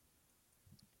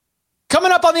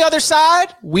 Coming up on the other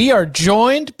side, we are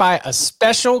joined by a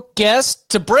special guest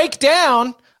to break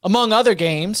down, among other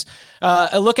games,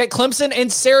 a look at Clemson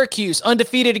and Syracuse,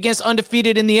 undefeated against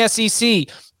undefeated in the SEC,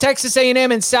 Texas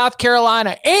A&M and South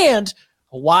Carolina, and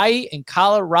Hawaii and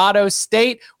Colorado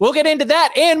State. We'll get into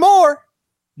that and more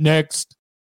next.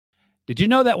 Did you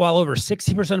know that while over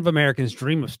 60% of Americans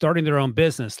dream of starting their own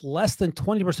business, less than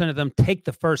 20% of them take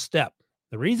the first step?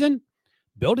 The reason?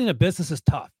 Building a business is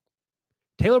tough.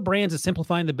 Taylor Brands is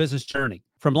simplifying the business journey.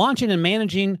 From launching and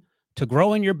managing to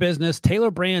growing your business,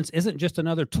 Taylor Brands isn't just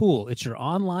another tool. It's your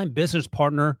online business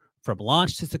partner from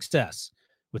launch to success.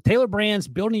 With Taylor Brands,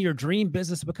 building your dream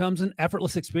business becomes an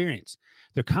effortless experience.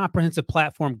 Their comprehensive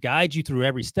platform guides you through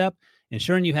every step,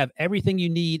 ensuring you have everything you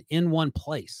need in one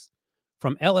place.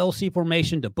 From LLC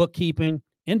formation to bookkeeping,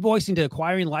 invoicing to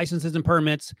acquiring licenses and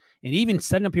permits, and even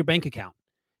setting up your bank account,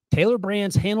 Taylor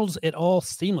Brands handles it all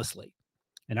seamlessly.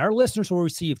 And our listeners will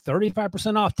receive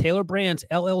 35% off Taylor Brands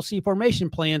LLC formation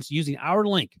plans using our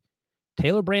link,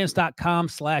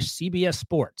 taylorbrands.com/CBS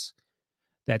Sports.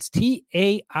 That's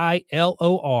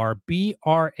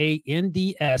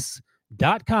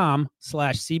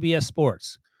TAILORBRANDS.com/CBS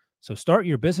Sports. So start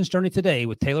your business journey today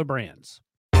with Taylor Brands.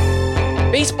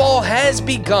 Baseball has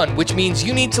begun, which means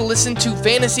you need to listen to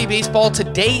Fantasy Baseball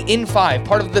Today in 5,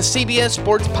 part of the CBS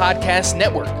Sports Podcast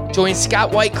Network. Join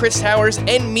Scott White, Chris Towers,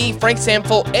 and me, Frank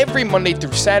Samfel, every Monday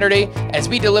through Saturday as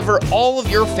we deliver all of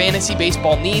your fantasy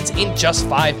baseball needs in just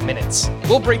 5 minutes.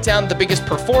 We'll break down the biggest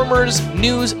performers,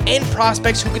 news, and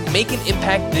prospects who could make an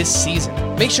impact this season.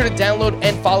 Make sure to download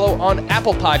and follow on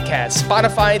Apple Podcasts,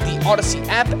 Spotify, the Odyssey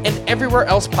app, and everywhere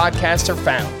else podcasts are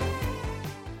found.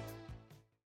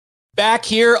 back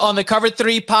here on the Cover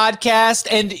 3 podcast.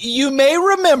 And you may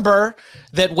remember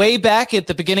that way back at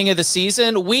the beginning of the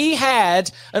season, we had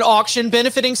an auction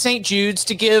benefiting St. Jude's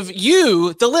to give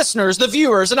you, the listeners, the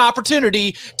viewers, an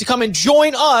opportunity to come and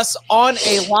join us on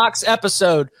a Locks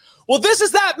episode. Well, this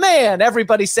is that man.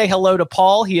 Everybody say hello to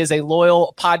Paul. He is a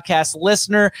loyal podcast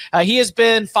listener. He has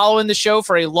been following the show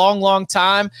for a long, long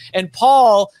time. And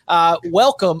Paul,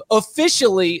 welcome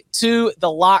officially to the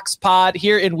Locks pod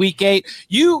here in week 8.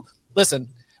 You listen,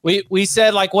 we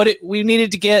said like we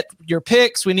needed to get your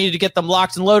picks. We needed to get them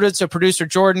locked and loaded so producer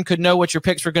Jordan could know what your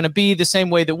picks were going to be the same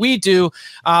way that we do.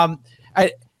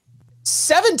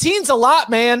 17's a lot,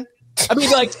 man. I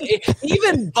mean, like,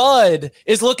 even Bud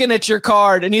is looking at your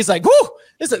card and he's like, whoo,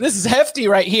 this is hefty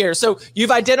right here. So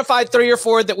you've identified 3 or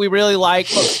 4 that we really like.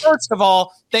 But first of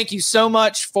all, thank you so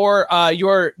much for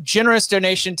your generous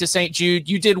donation to St. Jude.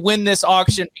 You did win this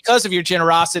auction because of your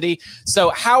generosity.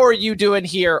 So how are you doing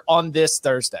here on this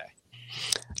Thursday?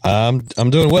 I'm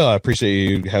doing well. I appreciate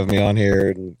you having me on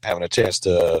here and having a chance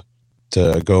to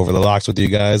go over the locks with you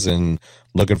guys, and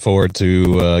looking forward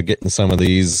to getting some of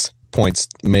these points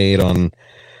made on a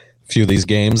few of these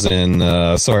games.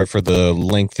 And sorry for the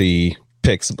lengthy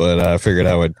picks, but I figured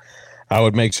I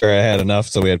would make sure I had enough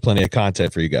so we had plenty of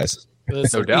content for you guys. No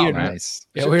doubt, man. Nice.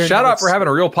 Shout out for having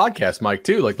a real podcast mic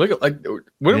too. Like, look at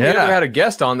when have we ever had a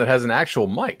guest on that has an actual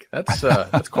mic?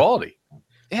 That's quality.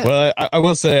 Yeah. Well, I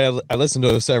will say I listened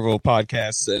to several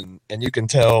podcasts, and you can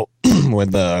tell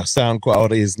when the sound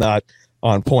quality is not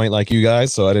on point like you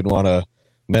guys. So I didn't want to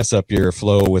mess up your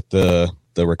flow with the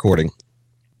recording.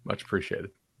 Much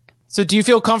appreciated. So do you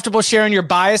feel comfortable sharing your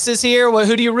biases here?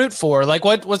 Who do you root for? Like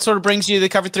what sort of brings you to the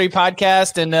Cover 3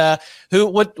 podcast, and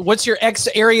what's your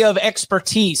area of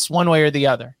expertise one way or the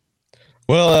other?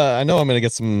 Well, I know I'm going to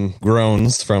get some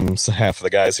groans from half of the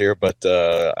guys here, but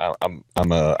I'm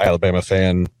a Alabama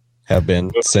fan, have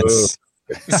been since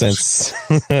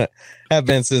have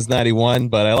been since 91,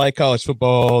 but I like college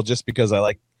football just because I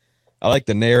like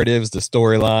the narratives, the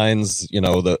storylines, you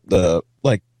know, the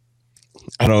like,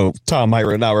 I don't know, Tom might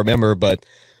not remember, but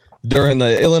during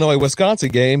the Illinois-Wisconsin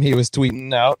game, he was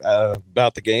tweeting out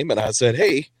about the game, and I said,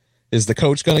 hey, is the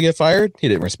coach going to get fired? He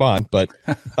didn't respond, but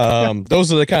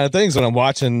those are the kind of things when I'm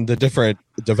watching the different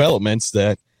developments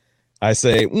that I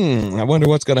say, I wonder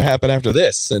what's going to happen after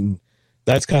this. And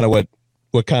that's kind of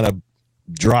what kind of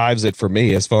drives it for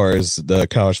me as far as the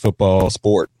college football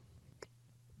sport.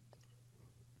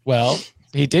 Well,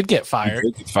 he did get fired.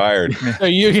 He did get fired. So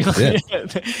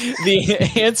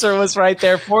the answer was right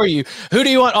there for you. Who do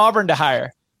you want Auburn to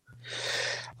hire?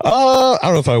 I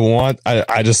don't know if I want.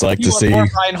 I just like to see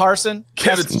Ryan Harsin,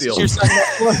 Kevin Steele.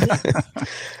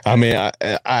 I mean,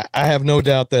 I have no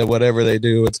doubt that whatever they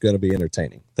do, it's going to be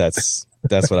entertaining. That's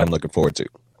what I'm looking forward to.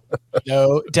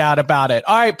 No doubt about it.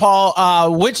 All right,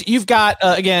 Paul, which you've got,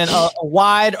 again, a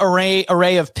wide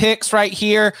array of picks right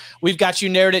here. We've got you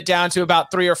narrowed it down to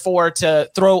about 3 or 4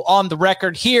 to throw on the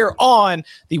record here on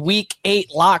the Week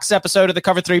 8 Locks episode of the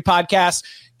Cover 3 podcast.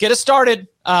 Get us started.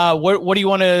 What do you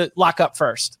want to lock up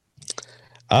first?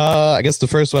 I guess the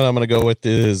first one I'm going to go with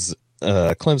is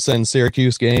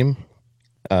Clemson-Syracuse game.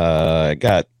 They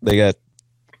got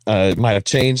might have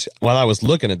changed. While I was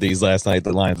looking at these last night,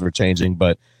 the lines were changing,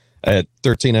 but at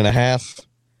 13.5,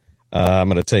 I'm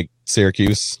going to take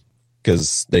Syracuse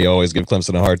because they always give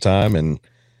Clemson a hard time, and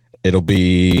it'll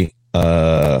be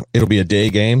a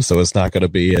day game, so it's not going to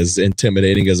be as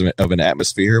intimidating of an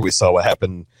atmosphere. We saw what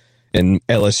happened in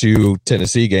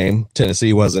LSU-Tennessee game.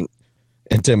 Tennessee wasn't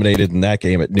intimidated in that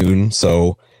game at noon,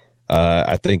 so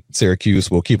I think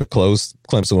Syracuse will keep it close.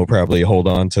 Clemson will probably hold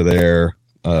on to their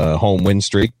home win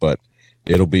streak, but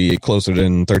it'll be closer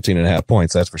than 13.5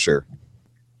 points, that's for sure.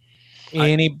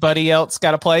 Anybody else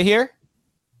got to play here?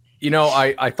 You know,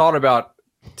 I thought about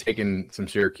taking some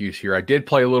Syracuse here. I did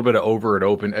play a little bit of over at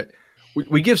open.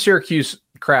 We give Syracuse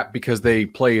crap because they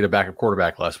played a backup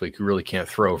quarterback last week who really can't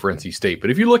throw for NC State.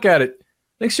 But if you look at it, I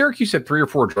think Syracuse had 3 or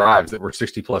 4 drives that were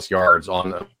 60-plus yards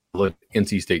on the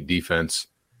NC State defense.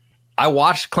 I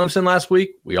watched Clemson last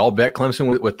week. We all bet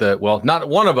Clemson with the, well, not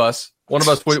one of us. One of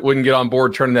us wouldn't get on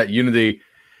board turning that unity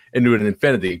into an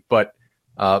infinity. But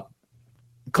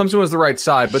Clemson was the right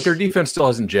side, but their defense still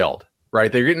hasn't gelled,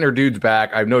 right? They're getting their dudes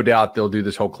back. I have no doubt they'll do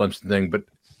this whole Clemson thing. But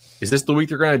is this the week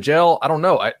they're going to gel? I don't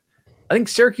know. I think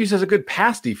Syracuse has a good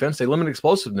pass defense. They limit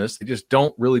explosiveness. They just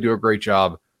don't really do a great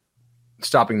job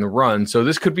stopping the run. So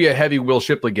this could be a heavy Will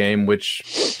Shipley game,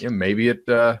 which maybe it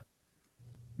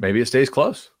stays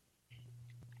close.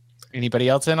 Anybody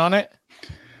else in on it?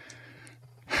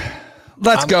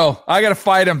 Let's go. I got to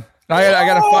fight him. I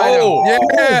got to fight him.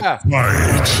 Yeah.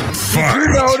 Fight. Did you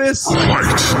notice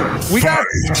we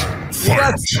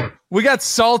got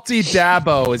Salty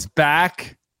Dabo is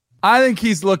back. I think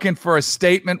he's looking for a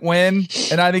statement win,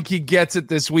 and I think he gets it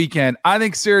this weekend. I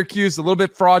think Syracuse a little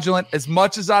bit fraudulent. As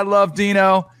much as I love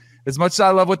Dino, as much as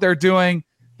I love what they're doing,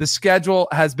 the schedule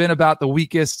has been about the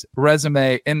weakest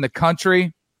resume in the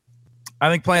country. I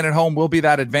think playing at home will be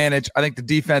that advantage. I think the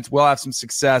defense will have some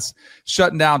success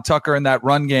shutting down Tucker in that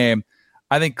run game.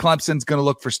 I think Clemson's going to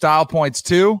look for style points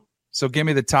too. So give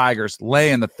me the Tigers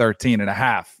laying the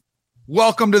 13.5.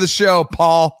 Welcome to the show,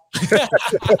 Paul.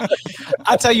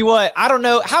 I'll tell you what, I don't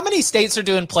know how many states are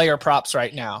doing player props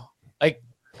right now. Like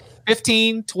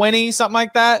 15, 20, something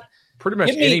like that. Pretty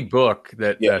much any book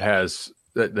that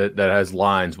has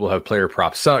lines will have player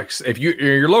props. Sucks. If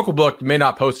your local book may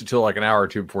not post until like an hour or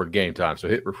two before the game time, so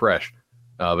hit refresh.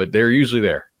 But they're usually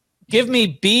there. Give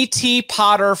me BT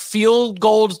Potter field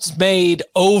goals made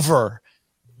over.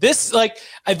 This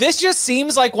just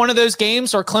seems like one of those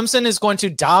games where Clemson is going to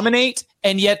dominate,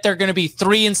 and yet they're going to be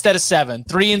 3 instead of 7,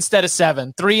 3 instead of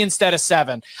 7, 3 instead of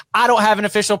 7. I don't have an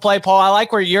official play, Paul. I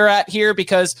like where you're at here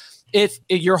because if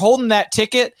you're holding that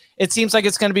ticket, it seems like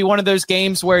it's going to be one of those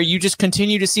games where you just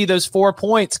continue to see those 4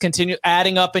 points continue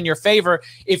adding up in your favor.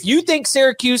 If you think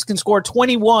Syracuse can score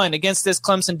 21 against this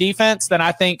Clemson defense, then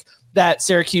I think that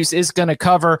Syracuse is going to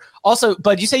cover. Also,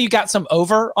 but you say you got some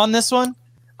over on this one?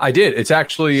 I did. It's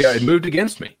actually it moved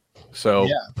against me. So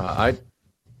yeah.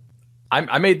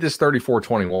 I made this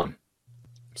 34-21.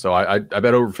 So I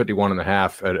bet over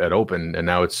 51.5 at open, and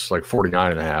now it's like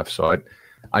 49.5. So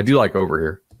I do like over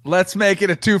here. Let's make it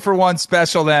a 2-for-1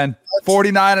 special then.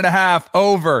 49.5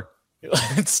 over.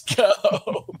 Let's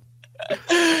go.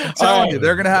 I'm telling you,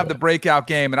 they're going to have the breakout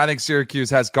game, and I think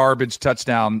Syracuse has garbage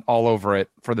touchdown all over it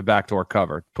for the backdoor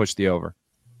cover. Push the over.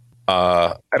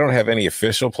 I don't have any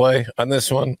official play on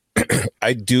this one.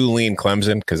 I do lean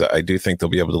Clemson because I do think they'll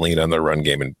be able to lean on their run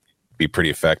game and be pretty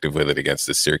effective with it against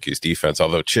the Syracuse defense.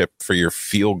 Although, Chip, for your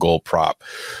field goal prop,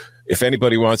 if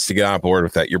anybody wants to get on board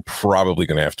with that, you're probably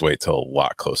going to have to wait till a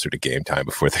lot closer to game time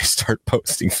before they start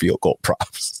posting field goal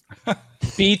props.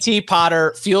 BT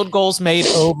Potter, field goals made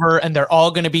over, and they're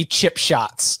all going to be chip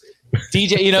shots.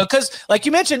 DJ, because like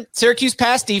you mentioned, Syracuse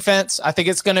pass defense, I think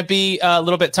it's going to be a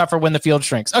little bit tougher when the field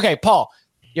shrinks. Okay, Paul,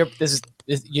 this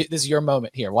is your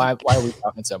moment here. Why are we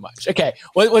talking so much? Okay,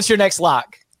 what's your next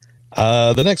lock?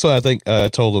 The next one I think I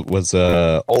told it was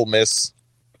Ole Miss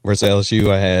versus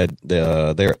LSU. I had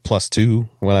they're at +2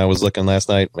 when I was looking last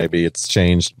night. Maybe it's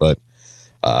changed, but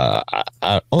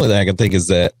only thing I can think is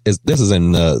this is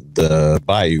in the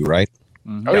Bayou, right?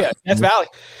 Mm-hmm. Oh yeah, that's Valley.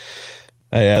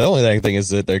 Yeah, the only thing I can think is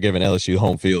that they're giving LSU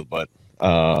home field, but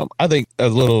I think a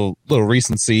little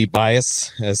recency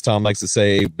bias, as Tom likes to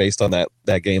say, based on that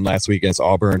game last week against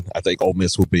Auburn. I think Ole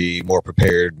Miss will be more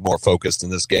prepared, more focused in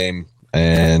this game,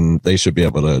 and they should be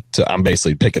able to I'm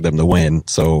basically picking them to win.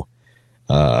 So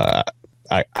I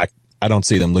don't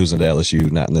see them losing to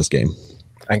LSU, not in this game.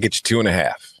 I can get you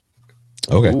 2.5.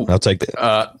 Okay, Ooh. I'll take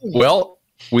that. Well,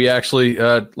 we actually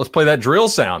let's play that drill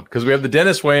sound because we have the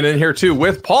dentist weighing in here too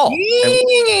with Paul. And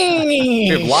we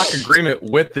have lock agreement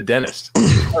with the dentist.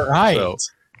 All right. So,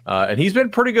 and he's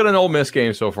been pretty good in Ole Miss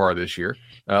games so far this year.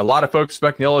 A lot of folks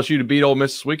expecting LSU to beat Ole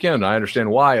Miss this weekend, and I understand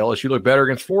why. LSU looked better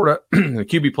against Florida. The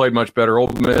QB played much better. Ole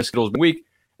Miss has been weak,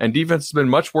 and defense has been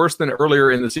much worse than earlier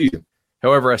in the season.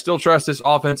 However, I still trust this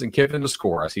offense and Kiffin to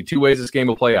score. I see two ways this game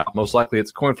will play out. Most likely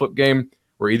it's a coin flip game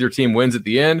where either team wins at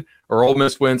the end or Ole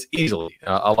Miss wins easily,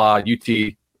 a la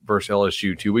UT versus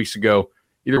LSU 2 weeks ago.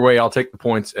 Either way, I'll take the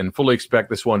points and fully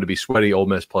expect this one to be sweaty. Ole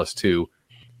Miss +2,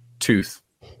 tooth,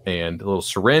 and a little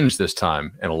syringe this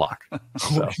time, and a lock.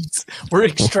 So. We're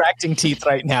extracting teeth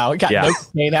right now. We got no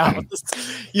pain out.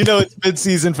 It's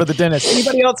mid-season for the dentist.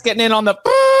 Anybody else getting in on the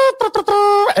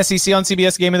SEC on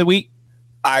CBS game of the week?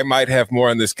 I might have more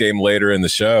on this game later in the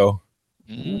show,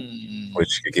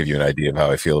 which could give you an idea of how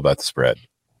I feel about the spread.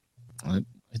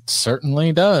 It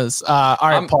certainly does. All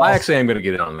right, Paul. I actually am going to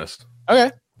get in on this.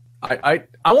 Okay. I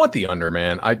want the under,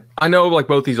 man. I know like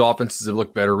both these offenses have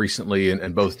looked better recently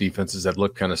and both defenses have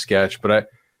looked kind of sketch, but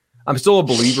I'm still a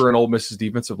believer in Ole Miss's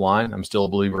defensive line. I'm still a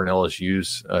believer in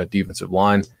LSU's defensive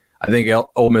line. I think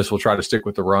Ole Miss will try to stick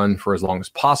with the run for as long as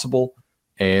possible,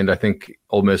 and I think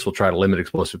Ole Miss will try to limit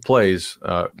explosive plays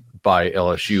by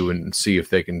LSU and see if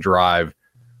they can drive.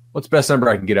 What's the best number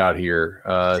I can get out here?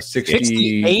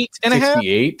 68 and a half?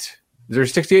 68? Is there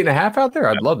 68.5 out there?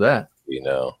 I'd love that.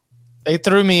 They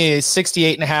threw me a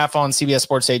 68.5 on CBS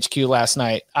Sports HQ last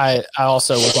night. I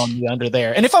also was on the under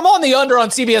there. And if I'm on the under on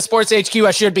CBS Sports HQ,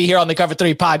 I should be here on the Cover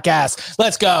 3 podcast.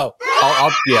 Let's go.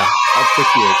 I'll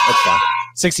 68. That's fine.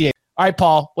 68. All right,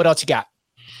 Paul, what else you got?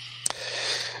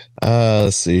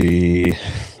 Let's see.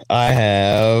 I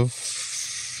have.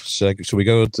 Should we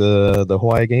go to the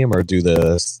Hawaii game or do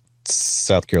the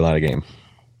South Carolina game?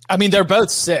 I mean, they're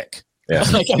both sick. Yeah.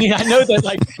 I know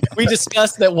that we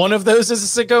discussed that one of those is a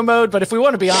sicko mode, but if we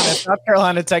want to be honest, South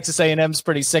Carolina, Texas A&M is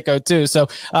pretty sicko too. So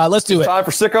let's do it. Time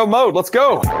for sicko mode. Let's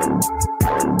go.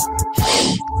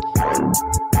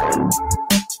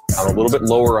 I'm a little bit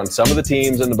lower on some of the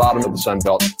teams in the bottom of the Sun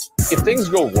Belt. If things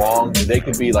go wrong, they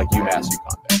could be like UMass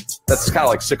UConn. That's kind of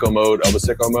like sicko mode of a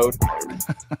sicko mode.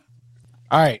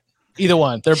 All right. Either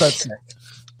one. They're both sick.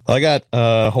 Well, I got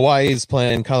Hawaii's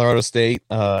playing Colorado State.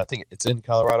 I think it's in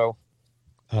Colorado.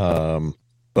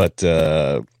 But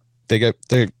they're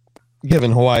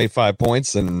giving Hawaii 5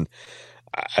 points, and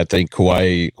I think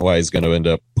Hawaii's going to end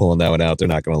up pulling that one out. They're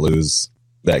not going to lose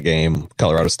that game.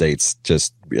 Colorado State's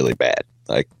just really bad.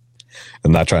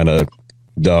 I'm not trying to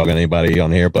dog anybody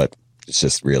on here, but it's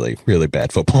just really, really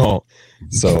bad football.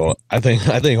 So I think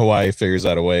Hawaii figures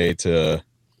out a way to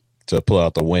pull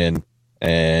out the win,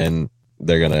 and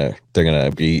they're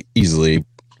gonna be easily,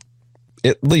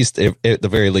 at the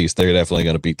very least, they're definitely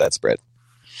gonna beat that spread.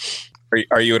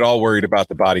 Are you at all worried about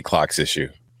the body clocks issue?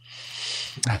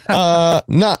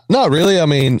 Not really. I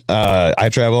mean, I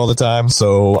travel all the time,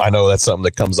 so I know that's something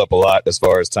that comes up a lot as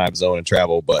far as time zone and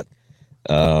travel. But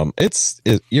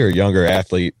you're a younger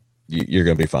athlete, you're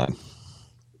gonna be fine.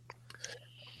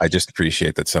 I just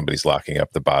appreciate that somebody's locking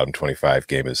up the bottom 25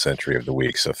 game of the century of the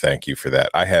week. So thank you for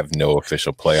that. I have no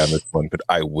official play on this one, but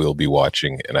I will be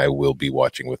watching, and I will be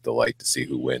watching with delight to see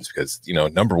who wins because,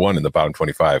 number one in the bottom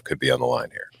 25 could be on the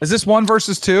line here. Is this 1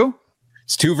 versus 2?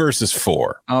 It's 2 versus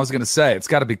 4. I was going to say, it's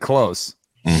got to be close.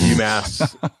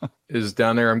 UMass is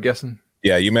down there, I'm guessing.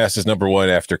 Yeah, UMass is number 1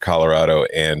 after Colorado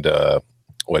and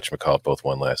whatchamacallit both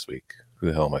won last week. Who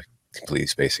the hell am I completely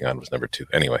spacing on was number 2?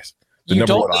 Anyways. You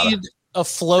don't need a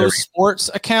Flow Sports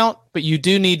account, but you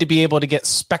do need to be able to get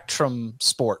Spectrum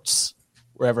Sports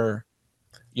wherever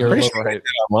you're located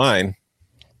online.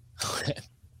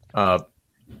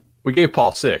 We gave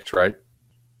Paul 6, right?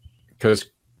 Because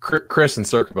Chris and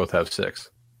Cirque both have 6.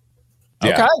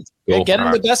 Okay, Yeah, cool. Get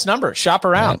him the best number. Shop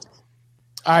around.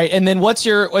 All right, and then what's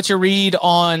your read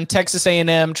on Texas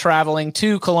A&M traveling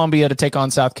to Columbia to take on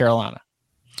South Carolina?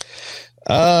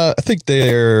 I think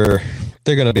they're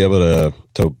going to be able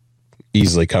to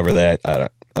easily cover that.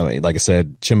 I mean, like I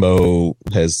said, Chimbo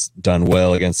has done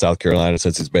well against South Carolina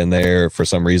since he's been there. For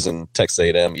some reason, Texas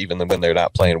A&M, even when they're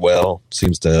not playing well,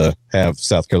 seems to have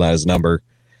South Carolina's number.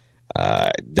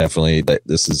 Definitely,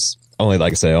 this is only,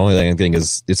 like I said, only thing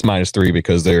is it's -3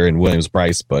 because they're in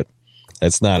Williams-Brice, but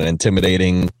it's not an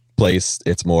intimidating place.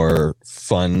 It's more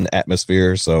fun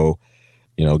atmosphere. So,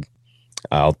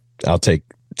 I'll take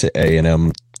to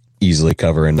A&M easily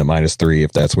covering the -3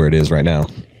 if that's where it is right now.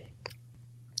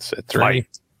 It's at 3.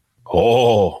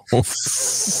 Oh. Fight.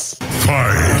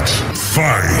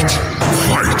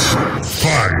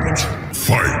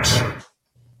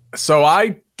 So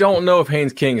I don't know if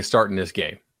Haynes King is starting this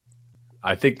game.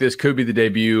 I think this could be the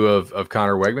debut of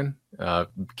Connor Wegman.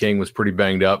 King was pretty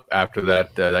banged up after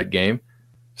that game.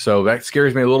 So that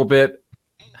scares me a little bit.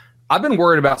 I've been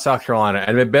worried about South Carolina,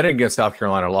 and I've been betting against South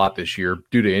Carolina a lot this year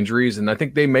due to injuries, and I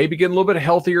think they may be getting a little bit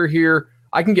healthier here.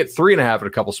 I can get 3.5 at a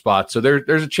couple spots, so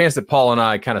there's a chance that Paul and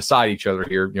I kind of side each other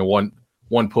here. One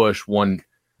push, one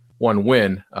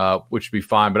win, which would be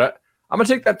fine. But I'm going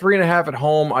to take that 3.5 at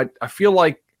home. I feel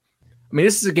like,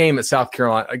 this is a game that South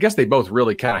Carolina, I guess they both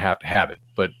really kind of have to have it,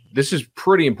 but this is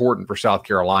pretty important for South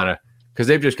Carolina because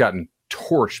they've just gotten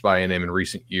torched by A&M in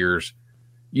recent years.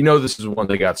 This is one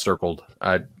they got circled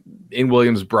in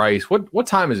Williams-Brice. What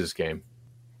time is this game?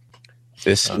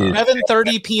 This is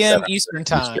 7:30 p.m. Eastern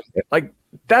time.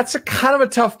 That's a kind of a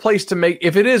tough place to make.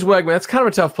 If it is Wegman, that's kind of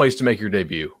a tough place to make your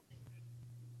debut.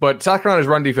 But South Carolina's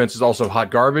run defense is also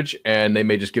hot garbage, and they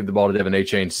may just give the ball to Devin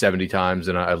Achane 70 times,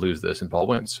 and I lose this, and Paul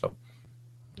wins. So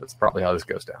that's probably how this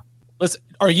goes down. Listen,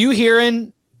 are you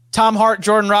hearing Tom Hart,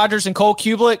 Jordan Rogers, and Cole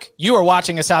Kublik? You are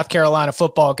watching a South Carolina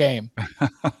football game.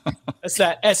 That's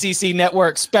that SEC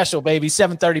Network special, baby,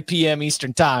 7:30 p.m.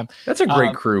 Eastern time. That's a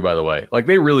great crew, by the way.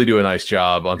 They really do a nice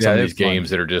job on some of these games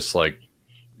that are just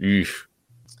oof.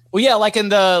 Well, yeah, like in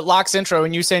the Locks intro,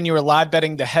 when you saying you were live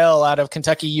betting the hell out of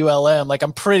Kentucky ULM,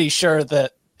 I'm pretty sure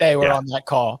that they were on that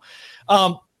call.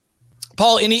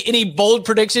 Paul, any bold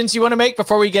predictions you want to make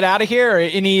before we get out of here, or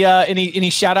any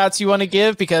shout outs you want to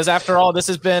give? Because after all, this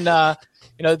has been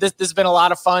this has been a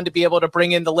lot of fun to be able to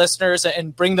bring in the listeners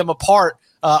and bring them a part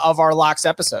of our Locks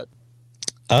episode.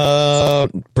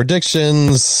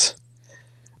 Predictions.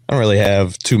 I don't really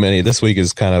have too many. This week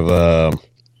is kind of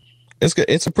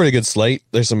it's a pretty good slate.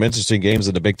 There's some interesting games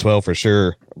in the Big 12 for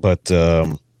sure, but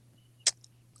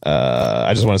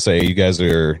I just want to say you guys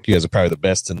are probably the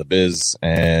best in the biz,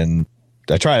 and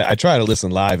I try to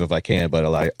listen live if I can,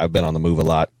 but I've been on the move a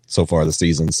lot so far this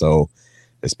season, so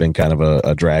it's been kind of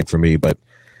a drag for me. But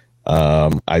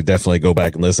I definitely go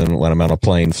back and listen when I'm on a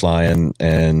plane flying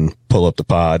and pull up the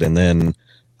pod, and then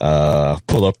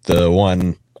pull up the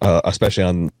one, especially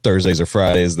on Thursdays or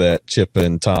Fridays, that Chip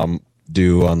and Tom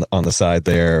do on the side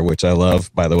there, which I love,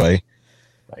 by the way.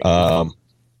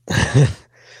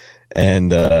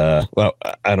 And well,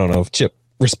 I don't know if Chip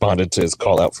responded to his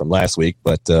call out from last week,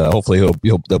 but hopefully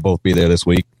they'll both be there this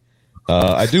week.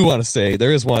 I do want to say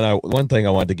there is one thing I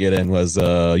wanted to get in was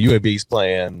UAB's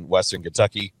playing Western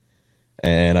Kentucky,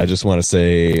 and I just want to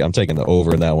say I'm taking the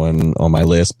over in that one on my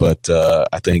list, but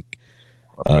I think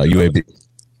UAB.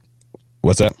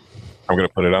 What's that? I'm going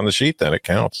to put it on the sheet. Then it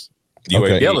counts.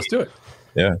 Okay. UAB. Yeah, let's do it.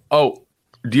 Yeah. Oh,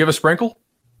 do you have a sprinkle?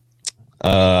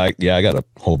 Yeah, I got a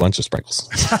whole bunch of sprinkles.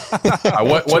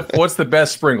 What's the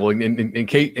best sprinkle in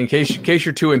case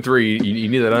you're 2 and 3? You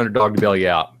need that underdog to bail you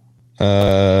out.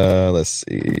 Let's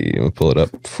see. We'll pull it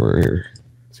up for.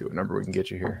 Let's see what number we can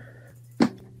get you here.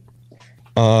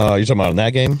 You're talking about in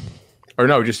that game, or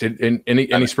no? Just in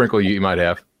any sprinkle you might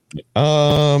have.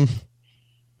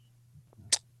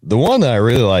 The one that I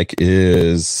really like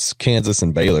is Kansas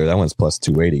and Baylor. That one's plus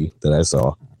 280 that I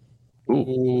saw.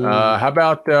 Ooh. How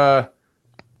about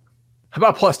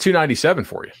plus 297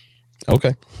 for you?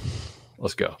 Okay.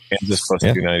 Let's go. Kansas plus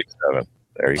 297.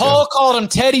 There you Paul go. called them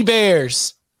teddy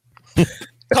bears.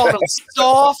 Called them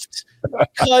soft,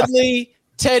 cuddly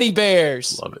teddy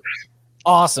bears. Love it.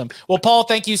 Awesome. Well, Paul,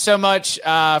 thank you so much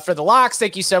for the locks.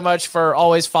 Thank you so much for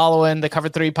always following the Cover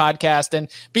 3 podcast and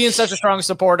being such a strong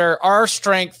supporter. Our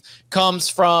strength comes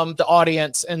from the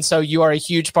audience, and so you are a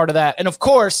huge part of that. And, of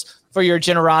course, for your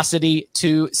generosity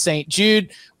to St.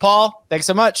 Jude. Paul, thanks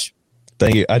so much.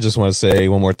 Thank you. I just want to say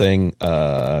one more thing.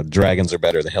 Dragons are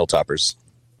better than Hilltoppers.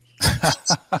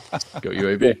 Go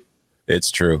UAB. It's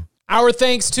true. Our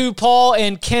thanks to Paul,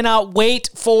 and cannot wait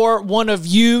for one of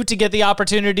you to get the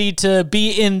opportunity to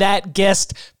be in that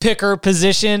guest picker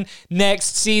position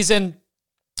next season.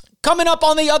 Coming up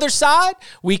on the other side,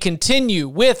 we continue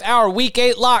with our Week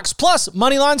 8 locks plus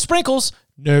Moneyline Sprinkles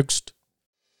next.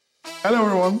 Hello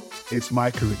everyone, it's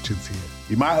Micah Richards here.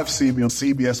 You might have seen me on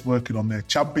CBS working on their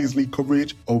Champions League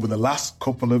coverage over the last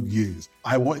couple of years.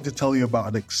 I wanted to tell you about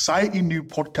an exciting new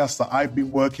podcast that I've been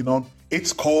working on.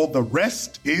 It's called The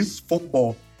Rest is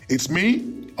Football. It's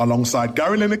me, alongside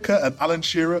Gary Lineker and Alan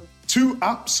Shearer, two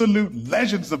absolute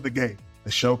legends of the game.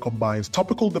 The show combines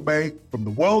topical debate from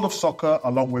the world of soccer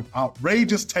along with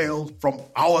outrageous tales from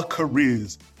our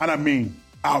careers. And I mean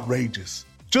outrageous.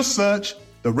 Just search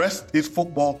The Rest is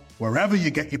Football wherever you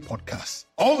get your podcasts.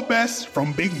 All the best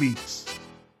from Big Meats.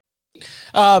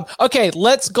 Okay,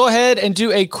 let's go ahead and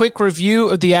do a quick review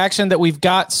of the action that we've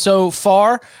got so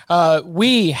far.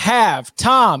 We have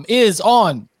Tom is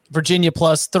on Virginia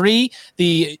plus 3,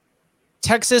 the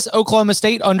Texas, Oklahoma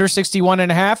State under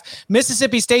 61.5,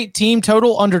 Mississippi State team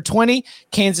total under 20,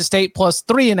 Kansas State plus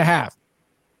 3.5.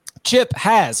 Chip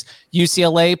has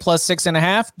UCLA plus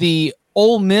 6.5, the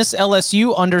Ole Miss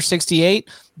LSU under 68,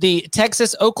 the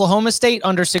Texas Oklahoma State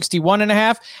under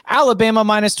 61.5, Alabama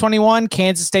minus 21,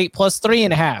 Kansas State plus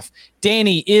 3.5.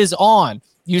 Danny is on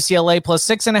UCLA plus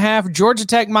 6.5, Georgia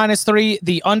Tech minus 3,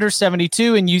 the under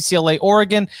 72 in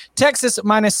UCLA-Oregon, Texas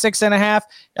minus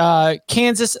 6.5,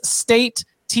 Kansas State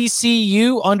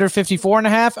TCU under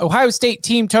 54.5, Ohio State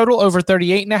team total over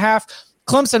 38.5,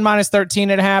 Clemson minus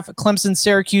 13.5,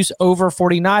 Clemson-Syracuse over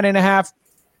 49.5.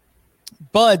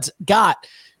 Bud's got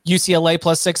UCLA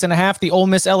plus 6.5, the Ole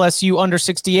Miss LSU under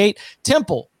 68,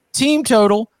 Temple team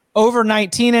total over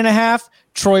 19.5,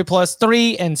 Troy plus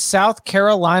 3, and South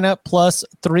Carolina plus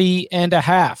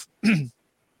 3.5.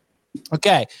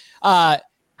 Okay.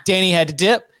 Danny had to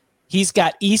dip. He's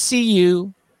got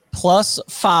ECU plus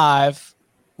 5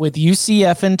 with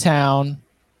UCF in town.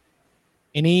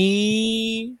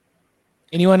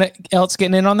 Anyone else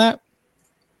getting in on that?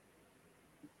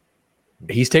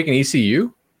 He's taking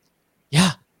ECU?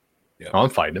 Yeah.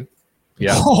 I'm fighting him.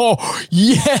 Yeah. Oh,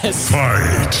 yes.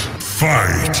 Fight.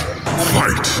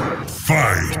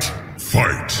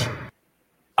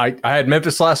 I had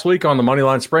Memphis last week on the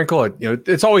Moneyline Sprinkle.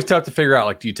 It's always tough to figure out,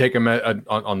 like, do you take them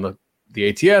on the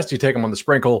ATS? Do you take them on the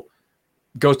Sprinkle?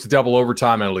 Goes to double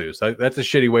overtime and lose. That's a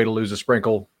shitty way to lose a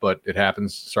Sprinkle, but it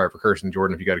happens. Sorry for cursing,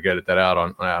 Jordan, if you got to get that out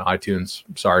on iTunes.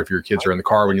 Sorry if your kids are in the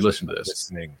car when you listen to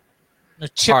this.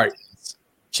 Chip, all right.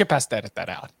 Chip has to edit that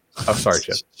out. Oh, sorry,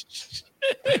 Chip.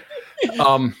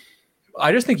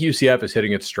 I just think UCF is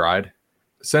hitting its stride.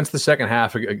 Since the second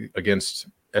half against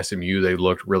SMU, they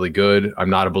looked really good. I'm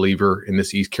not a believer in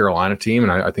this East Carolina team,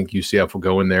 and I think UCF will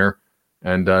go in there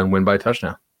and win by a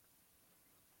touchdown.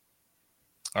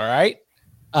 All right.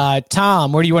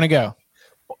 Tom, where do you want to go?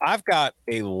 I've got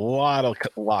a lot of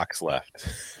locks left.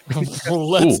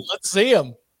 Let's see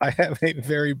them. I have a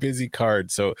very busy card,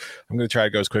 so I'm going to try to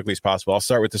go as quickly as possible. I'll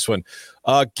start with this one.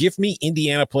 Give me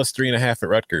Indiana plus 3.5 at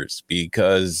Rutgers,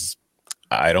 because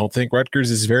I don't think Rutgers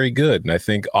is very good. And I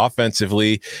think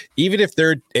offensively, even if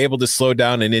they're able to slow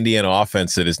down an Indiana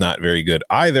offense that is not very good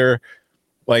either,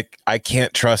 like, I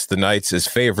can't trust the Knights as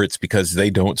favorites because they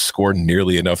don't score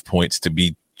nearly enough points to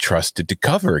be trusted to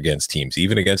cover against teams,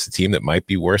 even against a team that might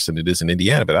be worse than it is in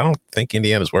Indiana. But I don't think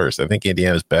Indiana's worse. I think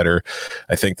Indiana's better.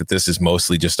 I think that this is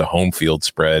mostly just a home field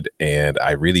spread, and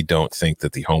I really don't think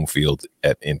that the home field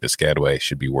in Piscataway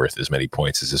should be worth as many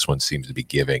points as this one seems to be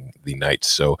giving the Knights.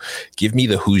 So give me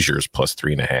the Hoosiers plus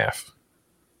 3.5.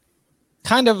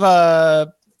 Kind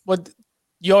of what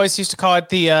you always used to call it,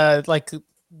 the like,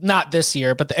 not this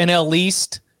year, but the NL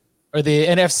least or the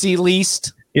NFC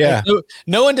least. Yeah.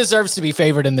 No one deserves to be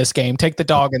favored in this game. Take the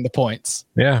dog and the points.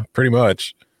 Yeah, pretty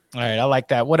much. All right. I like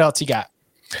that. What else you got?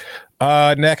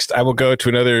 Next, I will go to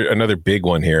another big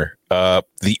one here.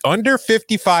 The under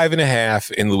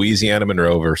 55.5 in Louisiana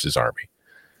Monroe versus Army.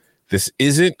 This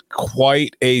isn't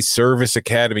quite a Service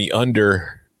Academy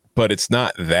under, but it's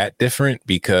not that different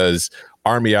because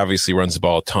Army obviously runs the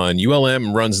ball a ton.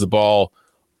 ULM runs the ball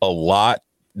a lot.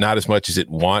 Not as much as it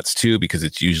wants to because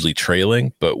it's usually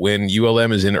trailing. But when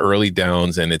ULM is in early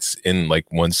downs and it's in like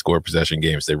 1-score possession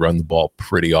games, they run the ball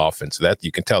pretty often. So that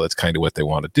you can tell that's kind of what they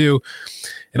want to do.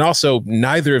 And also,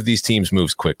 neither of these teams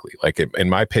moves quickly. Like in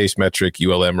my pace metric,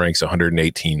 ULM ranks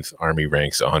 118th, Army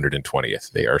ranks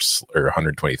 120th. They are or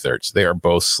 123rd. So they are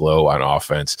both slow on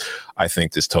offense. I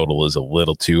think this total is a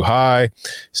little too high.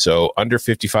 So under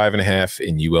 55.5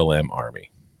 in ULM Army.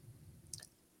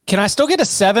 Can I still get a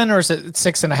 7 or is it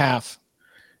 6.5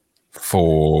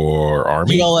 for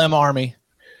Army? ULM Army.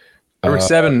 There were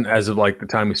 7 as of like the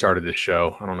time we started this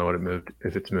show. I don't know what it moved,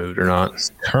 if it's moved or not.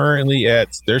 Currently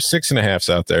there's 6.5s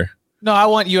out there. No, I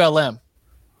want ULM.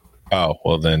 Oh,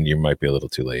 well then you might be a little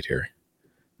too late here.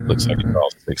 Looks like it's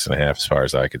all 6.5 as far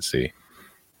as I could see.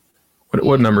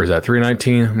 What number is that?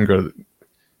 319. I'm gonna go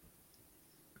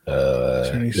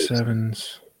to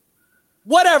 27s.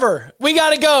 Whatever. We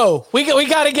got to go. We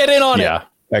got to get in on it. Yeah.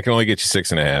 I can only get you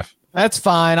 6.5. That's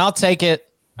fine. I'll take it.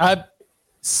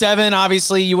 7,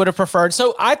 obviously, you would have preferred.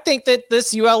 So I think that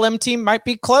this ULM team might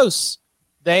be close.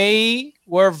 They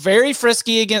were very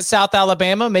frisky against South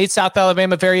Alabama, made South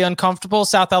Alabama very uncomfortable.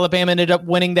 South Alabama ended up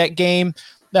winning that game,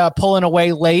 pulling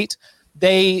away late.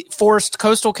 They forced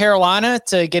Coastal Carolina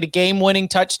to get a game-winning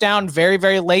touchdown very,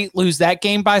 very late, lose that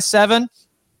game by 7.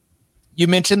 You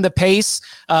mentioned the pace,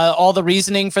 all the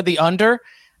reasoning for the under.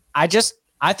 I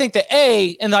think the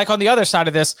and like on the other side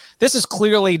of this is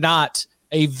clearly not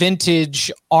a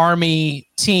vintage Army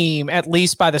team, at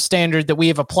least by the standard that we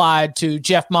have applied to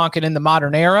Jeff Monken in the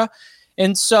modern era.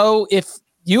 And so if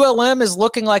ULM is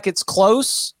looking like it's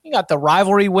close, you got the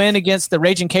rivalry win against the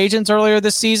Raging Cajuns earlier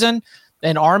this season,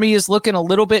 and Army is looking a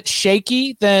little bit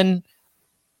shaky, then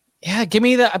yeah, give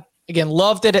me the... Again,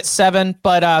 loved it at 7,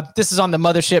 but this is on the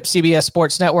mothership CBS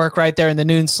Sports Network right there in the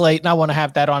noon slate, and I want to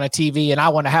have that on a TV, and I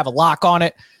want to have a lock on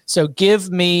it. So give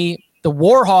me the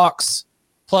Warhawks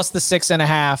plus the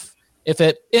 6.5. If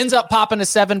it ends up popping to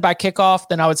 7 by kickoff,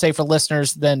 then I would say for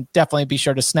listeners, then definitely be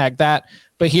sure to snag that.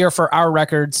 But here for our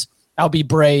records, I'll be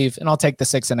brave, and I'll take the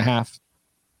 6.5.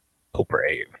 So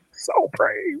brave. So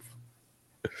brave.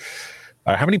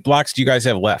 How many blocks do you guys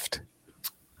have left?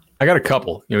 I got a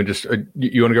couple. You want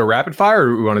to go rapid fire,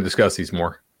 or we want to discuss these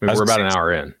more? We're about an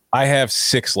hour in. I have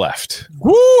 6 left.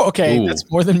 Woo! Okay, Ooh. That's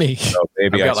more than me. So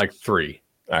maybe I've got like 3.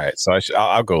 All right, so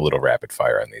I'll go a little rapid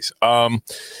fire on these.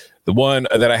 The one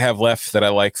that I have left that I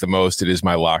like the most, it is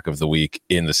my lock of the week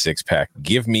in the 6-pack.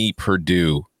 Give me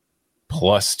Purdue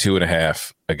plus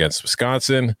 2.5 against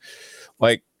Wisconsin.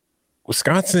 Like,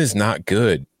 Wisconsin is not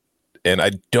good. And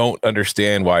I don't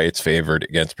understand why it's favored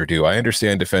against Purdue. I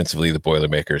understand defensively the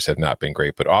Boilermakers have not been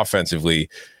great, but offensively,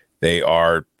 they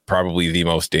are probably the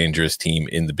most dangerous team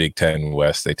in the Big Ten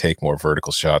West. They take more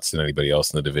vertical shots than anybody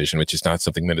else in the division, which is not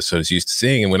something Minnesota's used to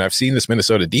seeing. And when I've seen this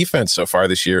Minnesota defense so far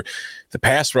this year, the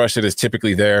pass rush that is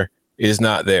typically there is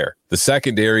not there. The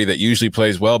secondary that usually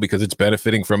plays well because it's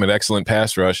benefiting from an excellent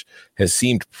pass rush has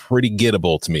seemed pretty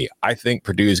gettable to me. I think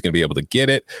Purdue is going to be able to get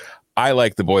it. I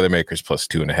like the Boilermakers plus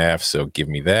 2.5, so give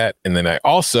me that. And then I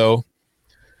also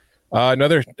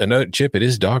another Chip. It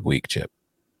is dog week, Chip.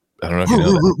 I don't know if you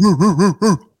know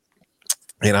that.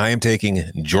 And I am taking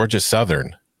Georgia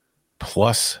Southern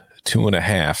plus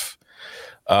 2.5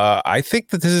 I think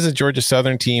that this is a Georgia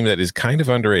Southern team that is kind of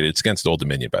underrated. It's against Old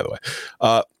Dominion, by the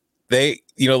way. They,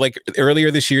 like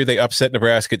earlier this year, they upset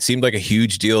Nebraska. It seemed like a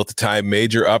huge deal at the time,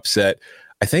 major upset.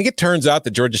 I think it turns out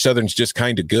that Georgia Southern's just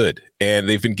kind of good, and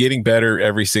they've been getting better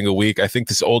every single week. I think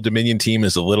this Old Dominion team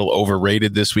is a little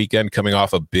overrated this weekend, coming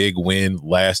off a big win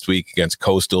last week against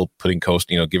Coastal, putting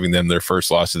Coastal, giving them their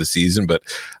first loss of the season. But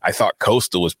I thought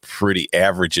Coastal was pretty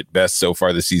average at best so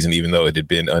far this season, even though it had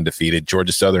been undefeated.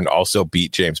 Georgia Southern also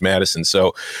beat James Madison.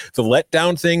 So the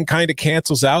letdown thing kind of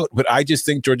cancels out, but I just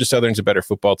think Georgia Southern's a better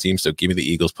football team. So give me the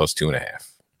Eagles plus 2.5.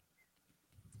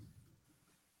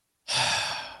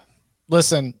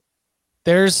 Listen,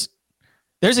 there's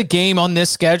a game on this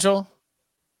schedule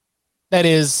that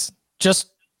is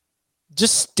just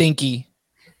stinky.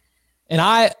 And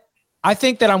I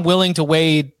think that I'm willing to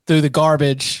wade through the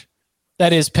garbage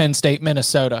that is Penn State,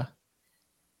 Minnesota.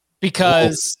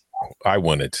 Because I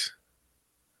wouldn't.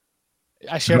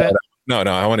 I should have. No,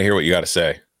 I want to hear what you got to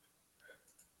say.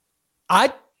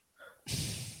 I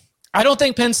don't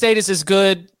think Penn State is as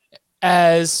good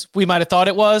as we might have thought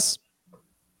it was.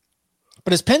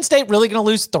 But is Penn State really going to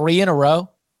lose 3 in a row?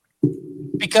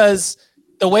 Because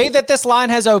the way that this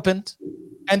line has opened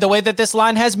and the way that this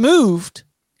line has moved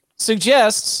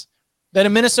suggests that a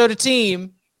Minnesota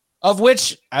team, of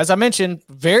which, as I mentioned,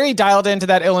 very dialed into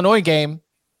that Illinois game,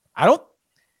 I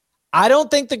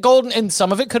don't think the Golden, and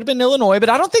some of it could have been Illinois, but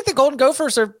I don't think the Golden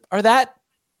Gophers are that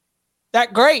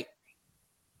great.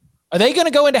 Are they going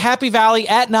to go into Happy Valley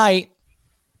at night?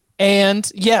 And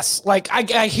yes, like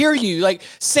I hear you, like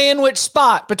sandwich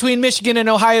spot between Michigan and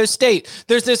Ohio State.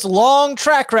 There's this long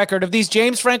track record of these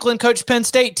James Franklin coached Penn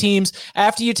State teams.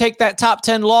 After you take that top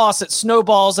 10 loss, it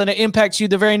snowballs and it impacts you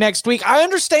the very next week. I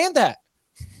understand that.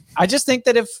 I just think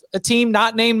that if a team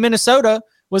not named Minnesota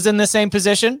was in the same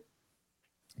position,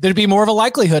 there'd be more of a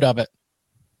likelihood of it.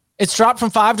 It's dropped from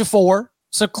 5 to 4.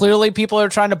 So clearly people are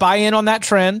trying to buy in on that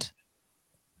trend,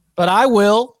 but I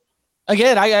will.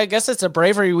 Again, I guess it's a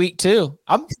bravery week too.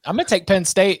 I'm gonna take Penn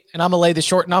State and I'm gonna lay the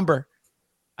short number.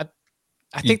 I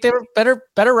think they were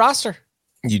better roster.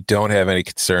 You don't have any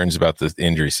concerns about the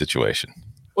injury situation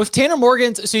with Tanner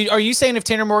Morgan. So are you saying if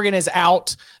Tanner Morgan is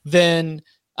out, then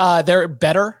they're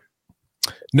better?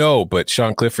 No, but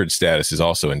Sean Clifford's status is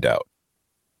also in doubt.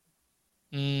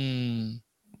 At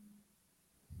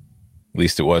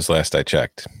least it was last I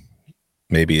checked.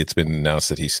 Maybe it's been announced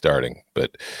that he's starting,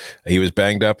 but he was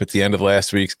banged up at the end of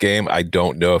last week's game. I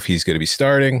don't know if he's going to be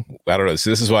starting. I don't know. So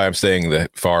this is why I'm staying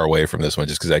far away from this one,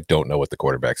 just because I don't know what the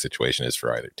quarterback situation is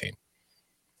for either team.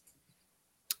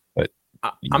 But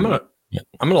I'm gonna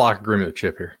lock agreement with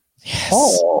Chip here. Yes.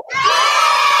 Oh.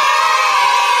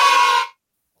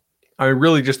 I mean,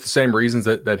 really, just the same reasons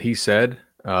that he said.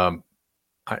 I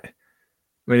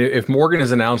mean, if Morgan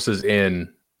is announced as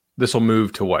in, this will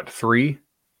move to what, 3?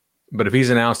 But if he's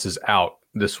announced as out,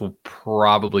 this will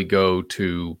probably go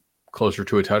to closer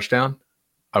to a touchdown,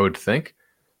 I would think,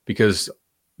 because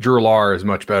Drew Lahr is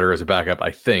much better as a backup,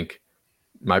 I think,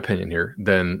 my opinion here,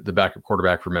 than the backup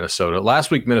quarterback for Minnesota.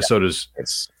 Last week, Minnesota's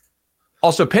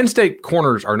also Penn State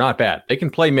corners are not bad. They can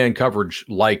play man coverage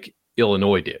like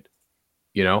Illinois did,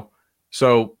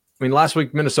 So, I mean, last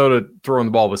week, Minnesota throwing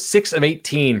the ball was 6 of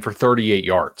 18 for 38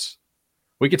 yards.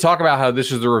 We could talk about how this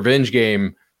is the revenge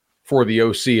game for the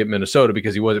OC at Minnesota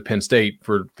because he was at Penn State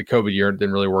for the COVID year and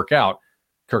didn't really work out,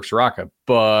 Kirk Soraka.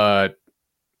 But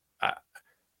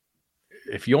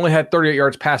if you only had 38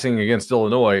 yards passing against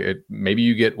Illinois, maybe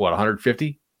you get,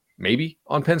 150? Maybe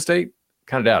on Penn State?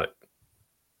 Kind of doubt it.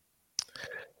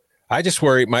 I just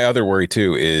worry. My other worry,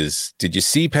 too, is did you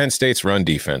see Penn State's run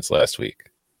defense last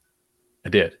week? I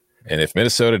did. And if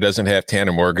Minnesota doesn't have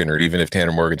Tanner Morgan, or even if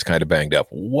Tanner Morgan's kind of banged up,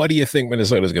 what do you think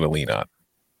Minnesota's going to lean on?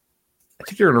 I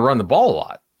think you're going to run the ball a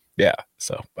lot. Yeah.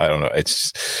 So I don't know.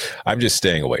 I'm just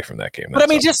staying away from that game. But I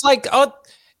mean, just like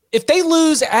if they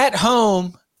lose at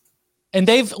home and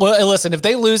if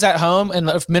they lose at home and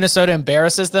if Minnesota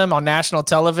embarrasses them on national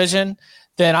television,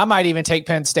 then I might even take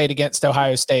Penn State against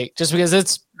Ohio State just because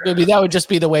that would just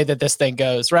be the way that this thing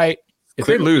goes. Right. If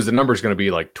they lose, the number is going to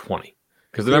be like 20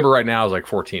 because the number right now is like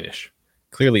 14-ish.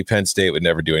 Clearly Penn State would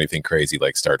never do anything crazy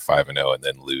like start 5-0 and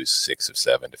then lose 6 of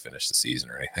 7 to finish the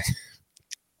season or anything.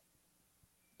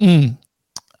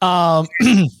 All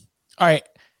right.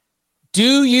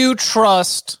 Do you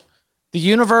trust the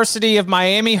University of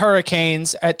Miami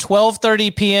Hurricanes at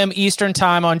 12:30 p.m. Eastern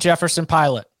time on Jefferson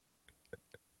Pilot?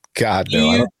 God, no. Do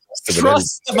you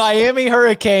trust the Miami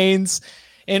Hurricanes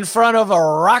in front of a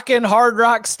rockin' Hard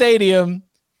Rock Stadium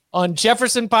on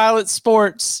Jefferson Pilot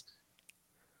Sports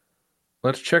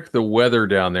Let's check the weather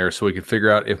down there so we can figure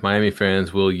out if Miami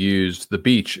fans will use the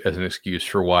beach as an excuse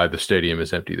for why the stadium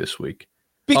is empty this week.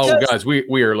 Guys,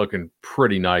 we are looking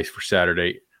pretty nice for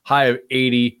Saturday. High of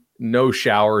 80, no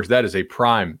showers. That is a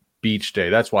prime beach day.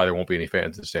 That's why there won't be any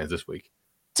fans in the stands this week.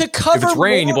 To cover if it's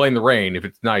rain, you blame the rain. If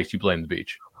it's nice, you blame the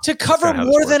beach. To cover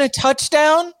more than a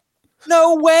touchdown?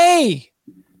 No way.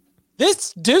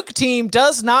 This Duke team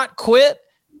does not quit.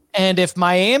 And if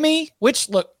Miami, which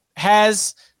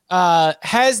has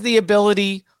the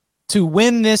ability to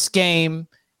win this game,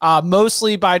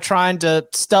 mostly by trying to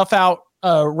stuff out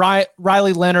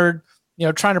Riley Leonard,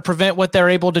 trying to prevent what they're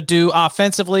able to do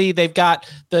offensively. They've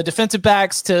got the defensive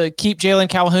backs to keep Jalen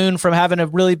Calhoun from having a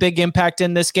really big impact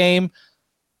in this game.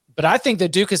 But I think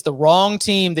that Duke is the wrong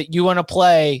team that you want to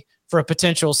play for a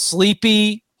potential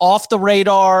sleepy, off the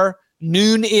radar,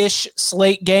 noon-ish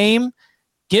slate game.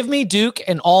 Give me Duke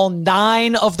and all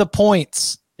 9 of the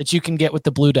points that you can get with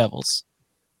the Blue Devils.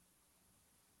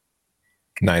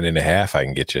 9.5 I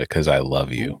can get you because I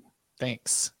love you.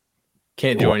 Thanks.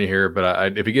 Can't join you here,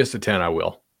 but if he gets to 10, I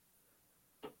will.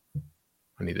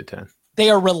 I need the 10. They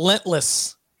are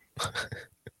relentless.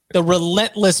 The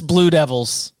relentless Blue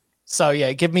Devils. So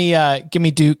yeah, give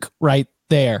me Duke right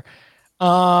there.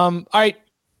 All right,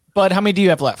 Bud, how many do you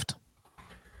have left?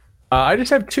 I just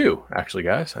have 2, actually,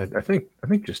 guys. I think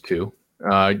just 2. You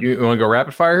want to go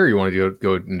rapid fire here, or you want to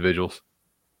go individuals?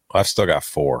 I've still got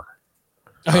 4.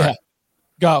 Oh yeah,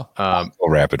 go. Go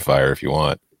rapid fire if you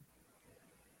want.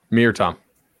 Me or Tom?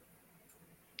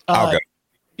 I'll go.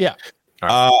 Yeah.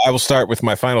 I will start with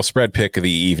my final spread pick of the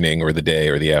evening or the day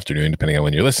or the afternoon, depending on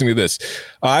when you're listening to this.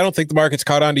 I don't think the market's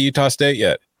caught on to Utah State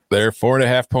yet. They're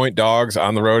 4.5-point dogs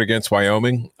on the road against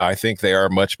Wyoming. I think they are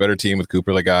a much better team with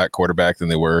Cooper Leggett quarterback than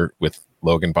they were with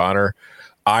Logan Bonner.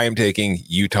 I am taking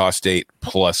Utah State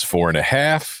plus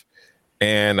 4.5,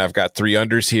 and I've got 3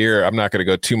 unders here. I'm not going to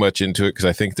go too much into it because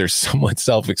I think they're somewhat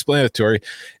self-explanatory.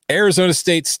 Arizona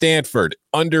State, Stanford,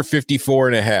 under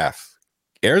 54.5.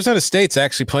 Arizona State's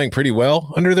actually playing pretty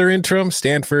well under their interim.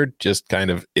 Stanford just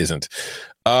kind of isn't.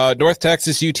 North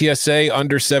Texas, UTSA,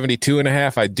 under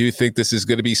 72.5. I do think this is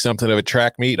going to be something of a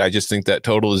track meet. I just think that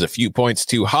total is a few points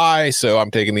too high, so I'm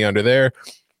taking the under there.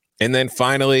 And then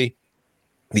finally,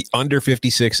 the under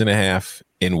 56.5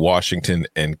 in Washington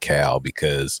and Cal,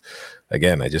 because,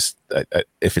 again, I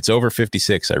if it's over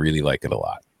 56, I really like it a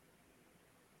lot.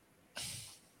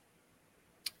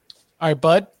 All right,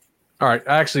 Bud. All right.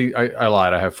 Actually, I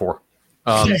lied. I have 4.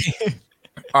 All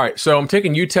right. So I'm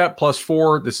taking UTEP plus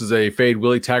 4. This is a fade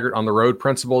Willie Taggart on the road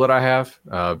principle that I have.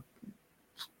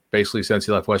 Basically, since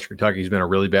he left Western Kentucky, he's been a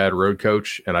really bad road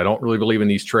coach. And I don't really believe in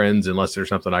these trends unless there's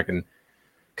something I can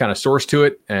kind of source to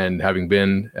it. And having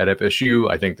been at FSU,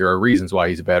 I think there are reasons why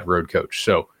he's a bad road coach.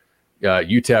 So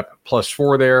UTEP plus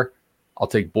 4 there. I'll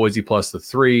take Boise plus the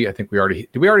 3. I think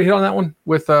did we already hit on that one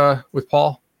with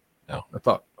Paul? No. I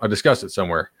thought I discussed it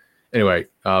somewhere. Anyway,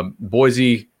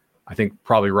 Boise, I think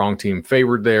probably wrong team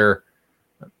favored there.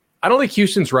 I don't think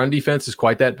Houston's run defense is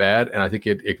quite that bad, and I think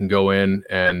it can go in,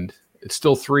 and it's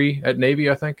still 3 at Navy,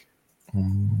 I think.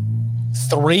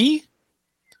 3?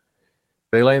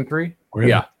 They lay in 3?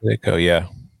 Yeah. They go, yeah.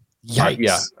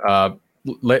 Yikes.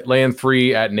 Lay in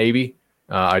 3 at Navy.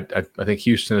 I think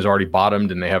Houston has already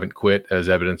bottomed, and they haven't quit, as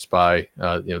evidenced by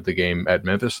the game at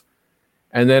Memphis.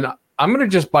 And then I'm going to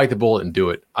just bite the bullet and do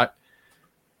it.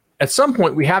 At some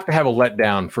point, we have to have a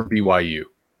letdown for BYU.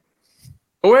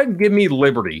 Go ahead and give me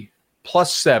Liberty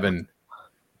plus 7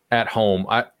 at home.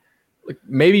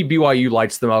 Maybe BYU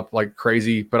lights them up like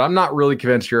crazy, but I'm not really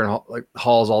convinced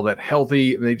Hall's all that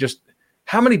healthy. And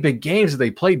how many big games have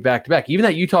they played back to back? Even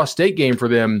that Utah State game for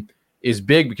them is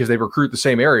big because they recruit the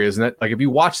same areas. And if you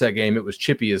watch that game, it was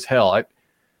chippy as hell.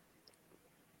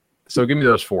 So give me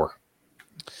those 4.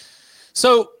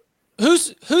 So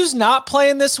who's not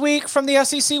playing this week from the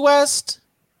SEC West?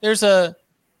 There's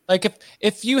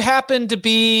if you happen to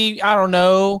be, I don't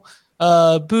know,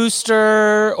 a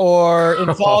booster or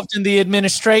involved in the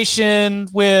administration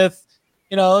with,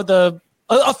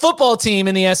 a football team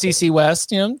in the SEC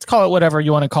West, call it whatever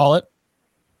you want to call it.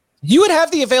 You would have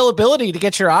the availability to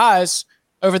get your eyes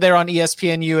over there on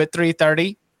ESPNU at 3:30.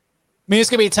 I mean,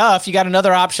 it's going to be tough. You got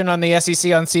another option on the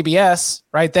SEC on CBS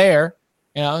right there.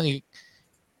 You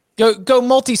go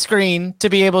multi-screen to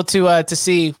be able to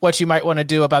see what you might want to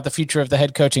do about the future of the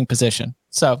head coaching position.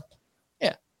 So,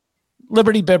 yeah,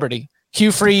 Liberty Bibberty,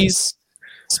 Hugh Freeze,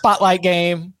 spotlight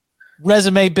game,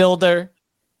 resume builder,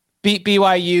 beat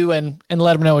BYU and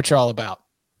let them know what you're all about.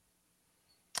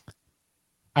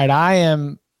 All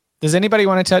right, Does anybody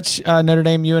want to touch Notre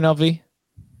Dame UNLV?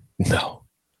 No.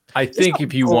 I think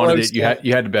if you wanted it,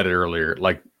 you had to bet it earlier.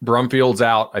 Like Brumfield's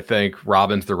out. I think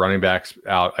Robbins, the running back's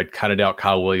out. I kind of doubt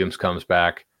Kyle Williams comes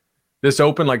back. This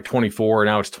opened like 24.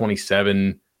 Now it's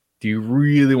 27. Do you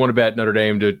really want to bet Notre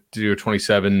Dame to do a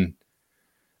 27?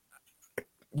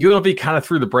 UNLV kind of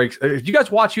threw the brakes. Did you guys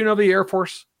watch UNLV Air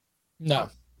Force? No.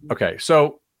 Okay,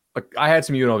 so I had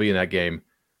some UNLV in that game.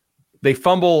 They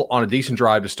fumble on a decent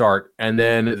drive to start, and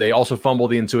then they also fumble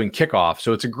the ensuing kickoff.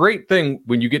 So it's a great thing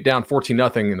when you get down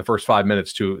 14-0 in the first 5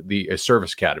 minutes to a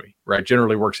service academy, right?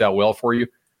 Generally works out well for you.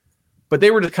 But they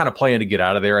were just kind of playing to get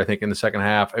out of there, I think, in the second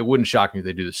half. It wouldn't shock me if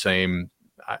they do the same.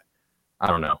 I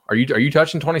don't know. Are you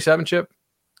touching 27, Chip?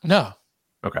 No.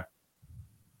 Okay.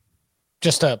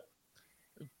 Just a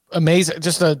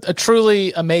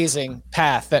truly amazing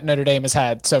path that Notre Dame has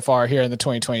had so far here in the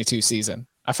 2022 season.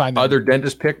 I find that other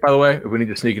dentist pick, by the way, if we need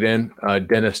to sneak it in,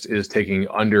 dentist is taking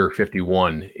under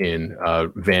 51 in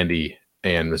Vandy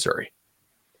and Missouri.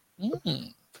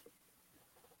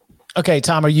 Okay,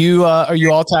 Tom, are you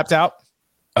all tapped out?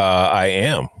 I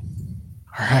am.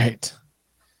 All right.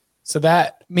 So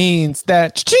that means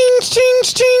that ching.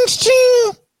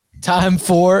 Time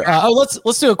for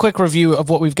let's do a quick review of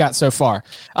what we've got so far.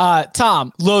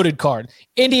 Tom, loaded card.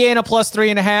 Indiana plus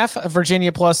 3.5,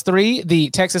 Virginia plus 3, the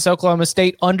Texas-Oklahoma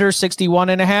State under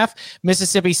 61.5,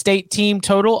 Mississippi State team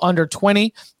total under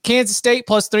 20, Kansas State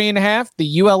plus 3.5,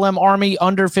 the ULM Army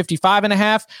under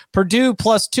 55.5, Purdue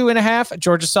plus 2.5,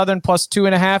 Georgia Southern plus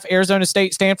 2.5, Arizona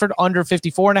State Stanford under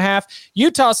 54.5,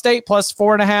 Utah State plus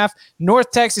 4.5,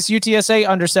 North Texas UTSA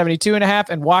under 72.5,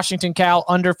 and Washington Cal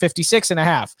under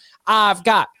 56.5. I've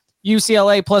got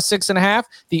UCLA plus 6.5,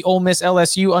 the Ole Miss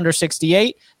LSU under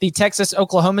 68, the Texas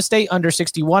Oklahoma State under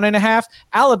 61.5,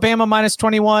 Alabama minus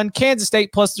 21, Kansas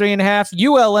State plus 3.5,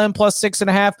 ULM plus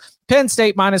 6.5, Penn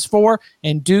State minus 4,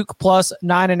 and Duke plus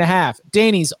 9.5.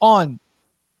 Danny's on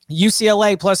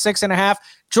UCLA plus 6.5,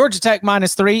 Georgia Tech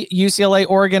minus 3,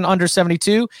 UCLA-Oregon under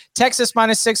 72, Texas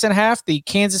minus 6.5, the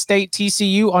Kansas State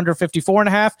TCU under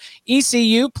 54.5,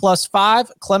 ECU plus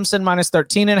 5, Clemson minus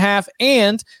 13.5,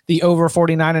 and the over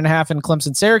 49.5 in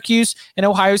Clemson-Syracuse, and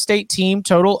Ohio State team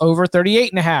total over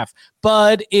 38.5.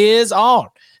 Bud is on.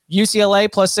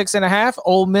 UCLA plus 6.5,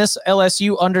 Ole Miss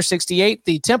LSU under 68,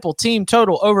 the Temple team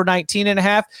total over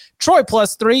 19.5, Troy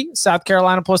plus 3, South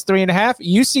Carolina plus 3.5,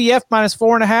 UCF minus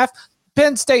 4.5,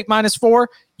 Penn State minus 4,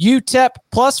 UTEP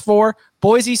plus 4,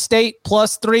 Boise State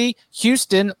plus 3,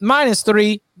 Houston minus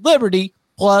 3, Liberty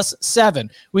plus 7.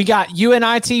 We got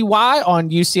UNITY on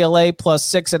UCLA plus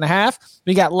 6.5.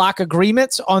 We got lock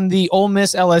agreements on the Ole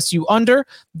Miss LSU under,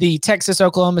 the Texas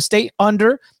Oklahoma State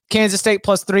under, Kansas State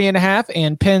plus 3.5,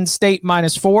 and Penn State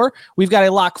minus 4. We've got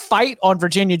a lock fight on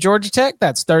Virginia Georgia Tech.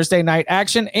 That's Thursday night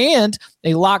action, and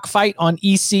a lock fight on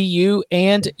ECU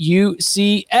and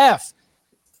UCF.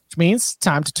 Which means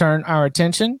time to turn our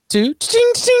attention to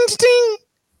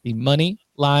the money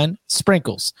line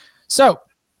sprinkles. So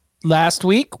last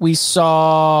week we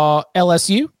saw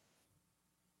LSU.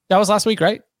 That was last week,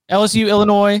 right? LSU,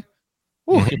 Illinois.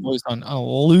 Your boy's on a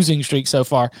losing streak so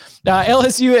far.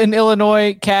 LSU and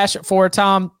Illinois cash for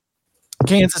Tom.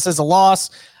 Kansas is a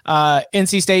loss.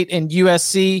 NC State and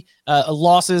USC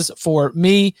losses for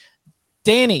me.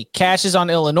 Danny cashes on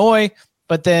Illinois,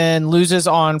 but then loses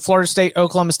on Florida State,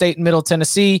 Oklahoma State, and Middle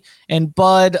Tennessee. And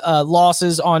Bud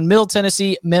losses on Middle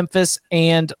Tennessee, Memphis,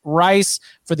 and Rice.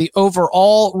 For the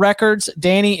overall records,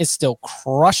 Danny is still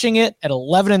crushing it at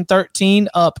 11-13,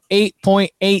 up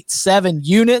 8.87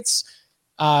 units.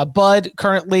 Bud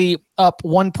currently up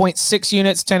 1.6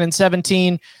 units,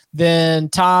 10-17. Then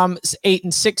Tom's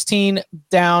 8-16,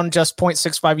 down just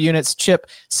 0.65 units. Chip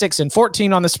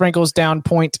 6-14 on the sprinkles, down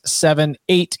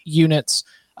 0.78 units.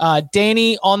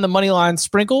 Danny on the money line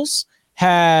sprinkles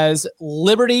has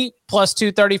Liberty plus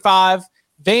 235,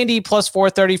 Vandy plus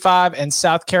 435, and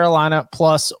South Carolina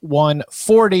plus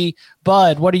 140.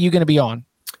 Bud, what are you going to be on?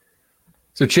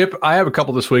 So, Chip, I have a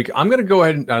couple this week. I'm going to go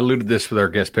ahead and I alluded this with our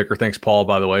guest picker. Thanks, Paul,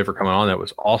 by the way, for coming on. That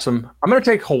was awesome. I'm going to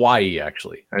take Hawaii,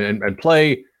 actually, and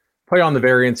play on the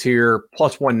variance here.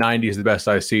 Plus 190 is the best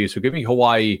I see. So give me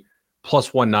Hawaii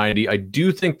plus 190. I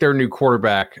do think their new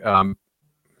quarterback,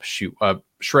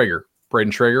 Schrager,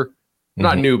 Braden Schrager,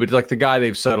 not new, but like the guy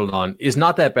they've settled on, is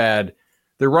not that bad.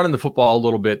 They're running the football a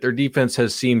little bit. Their defense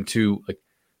has seemed to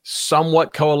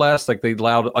somewhat coalesce. Like they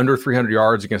allowed under 300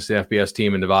 yards against the FBS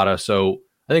team in Nevada. So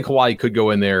I think Hawaii could go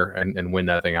in there and win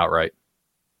that thing outright.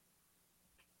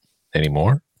 Any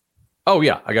more? Oh,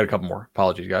 yeah. I got a couple more.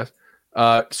 Apologies, guys.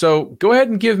 So go ahead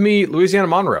and give me Louisiana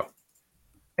Monroe.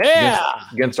 Yeah.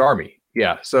 Against Army.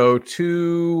 Yeah. So what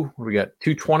do we got?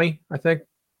 220, I think,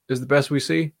 is the best we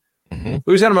see.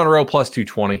 Louisiana Monroe plus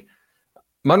 220.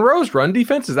 Monroe's run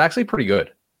defense is actually pretty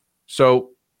good. So,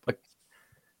 like,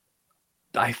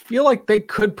 I feel like they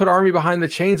could put Army behind the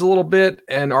chains a little bit,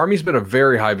 and Army's been a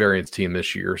very high variance team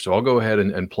this year. So I'll go ahead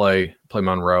and play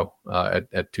Monroe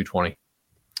at 220.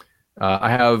 I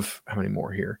have how many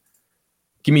more here?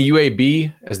 Give me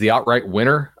UAB as the outright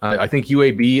winner. I think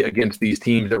UAB against these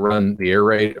teams that run the air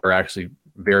raid are actually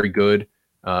very good.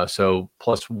 So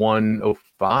plus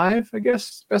 105, I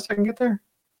guess, best I can get there.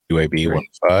 UAB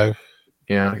 105.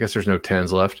 Yeah, I guess there's no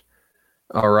 10s left.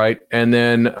 All right. And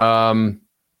then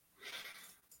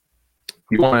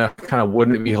you want to kind of,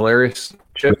 wouldn't it be hilarious,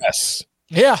 Chip? Yes.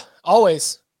 Yeah,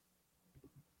 always.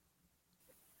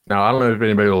 Now, I don't know if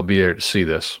anybody will be there to see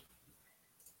this,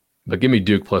 but give me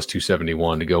Duke plus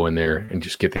 271 to go in there and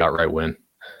just get the outright win.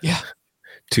 Yeah.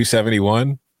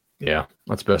 271? Yeah,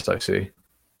 that's best I see.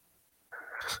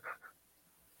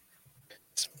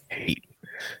 Hate.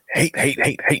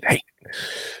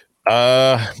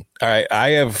 All right. I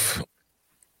have,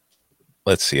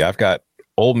 let's see. I've got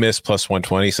Ole Miss plus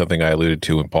 120, something I alluded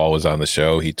to when Paul was on the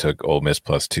show. He took Ole Miss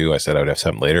plus 2. I said I would have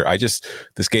something later.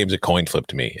 This game's a coin flip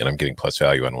to me, and I'm getting plus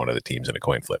value on one of the teams in a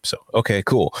coin flip. So, okay,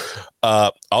 cool.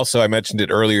 Also, I mentioned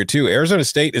it earlier too. Arizona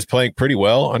State is playing pretty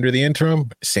well under the interim.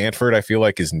 Sanford, I feel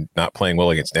like, is not playing well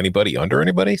against anybody, under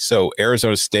anybody. So,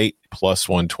 Arizona State plus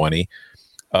 120.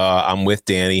 I'm with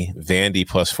Danny. Vandy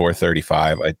plus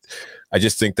 435. I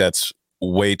just think that's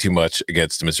way too much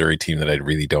against a Missouri team that I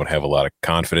really don't have a lot of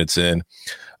confidence in.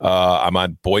 I'm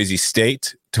on Boise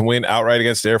State to win outright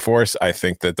against Air Force. I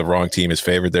think that the wrong team is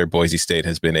favored there. Boise State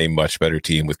has been a much better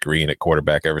team with Green at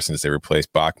quarterback ever since they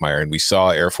replaced Bachmeier. And we saw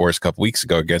Air Force a couple weeks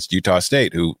ago against Utah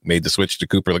State, who made the switch to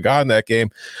Cooper Ligon in that game.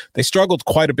 They struggled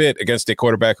quite a bit against a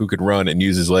quarterback who could run and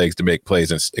use his legs to make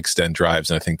plays and extend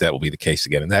drives. And I think that will be the case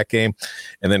again in that game.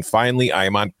 And then finally, I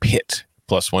am on Pitt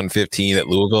plus 115 at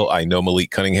Louisville. I know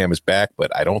Malik Cunningham is back,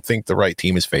 but I don't think the right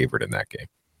team is favored in that game.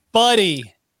 Buddy,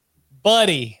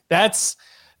 that's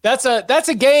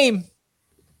a game.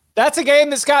 That's a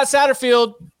game that Scott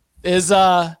Satterfield is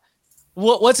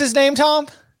what's his name, Tom?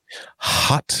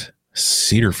 Hot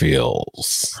Cedar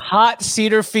Fields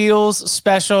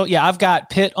special. Yeah, I've got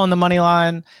Pitt on the money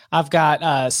line. I've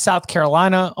got South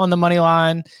Carolina on the money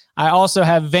line. I also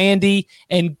have Vandy,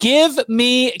 and give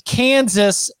me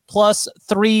Kansas plus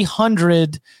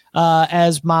 300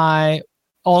 as my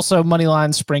also money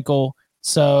line sprinkle.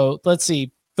 So let's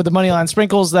see. For the money line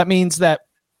sprinkles, that means that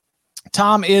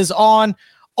Tom is on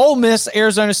Ole Miss,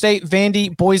 Arizona State,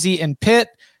 Vandy, Boise, and Pitt.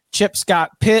 Chip's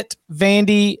got Pitt,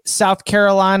 Vandy, South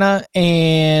Carolina,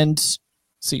 and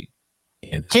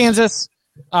Kansas.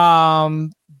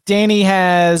 Danny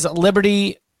has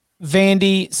Liberty,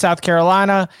 Vandy, South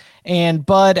Carolina, and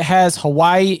Bud has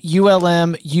Hawaii,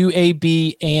 ULM,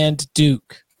 UAB, and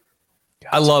Duke.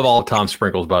 I love all Tom's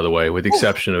sprinkles, by the way, with the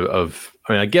exception of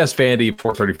I guess Vandy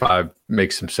 435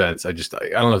 makes some sense. I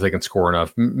don't know if they can score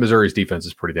enough. Missouri's defense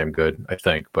is pretty damn good, I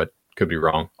think, but could be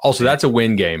wrong. Also, that's a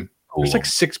win game. Cool. There's like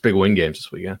 6 big win games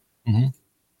this weekend. Mm-hmm.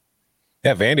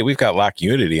 Yeah, Vandy, we've got lock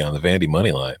unity on the Vandy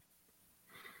money line.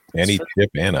 Vandy, Chip,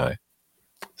 and I.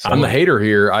 I'm the hater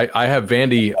here. I have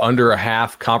Vandy under a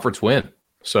half conference win.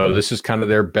 So this is kind of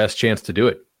their best chance to do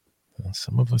it. Well,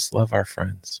 some of us love our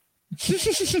friends.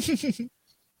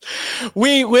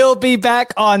 We will be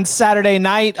back on Saturday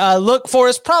night. Look for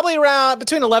us probably around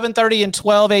between 11:30 and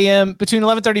 12 a.m. Between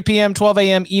 11:30 p.m. 12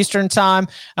 a.m. Eastern time.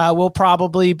 We'll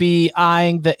probably be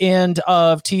eyeing the end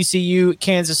of TCU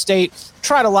Kansas State.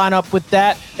 Try to line up with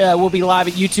that. We'll be live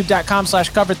at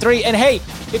youtube.com/cover3. And hey,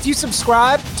 if you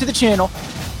subscribe to the channel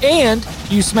and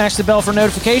you smash the bell for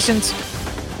notifications,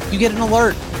 you get an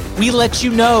alert. We let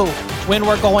you know when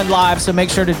we're going live, so make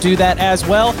sure to do that as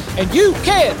well. And you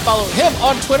can follow him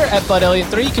on Twitter at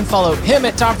BudElliott3. You can follow him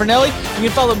at Tom Fernelli. You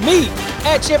can follow me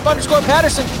at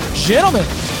Chip_Patterson. Gentlemen,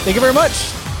 thank you very much.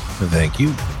 Thank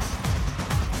you.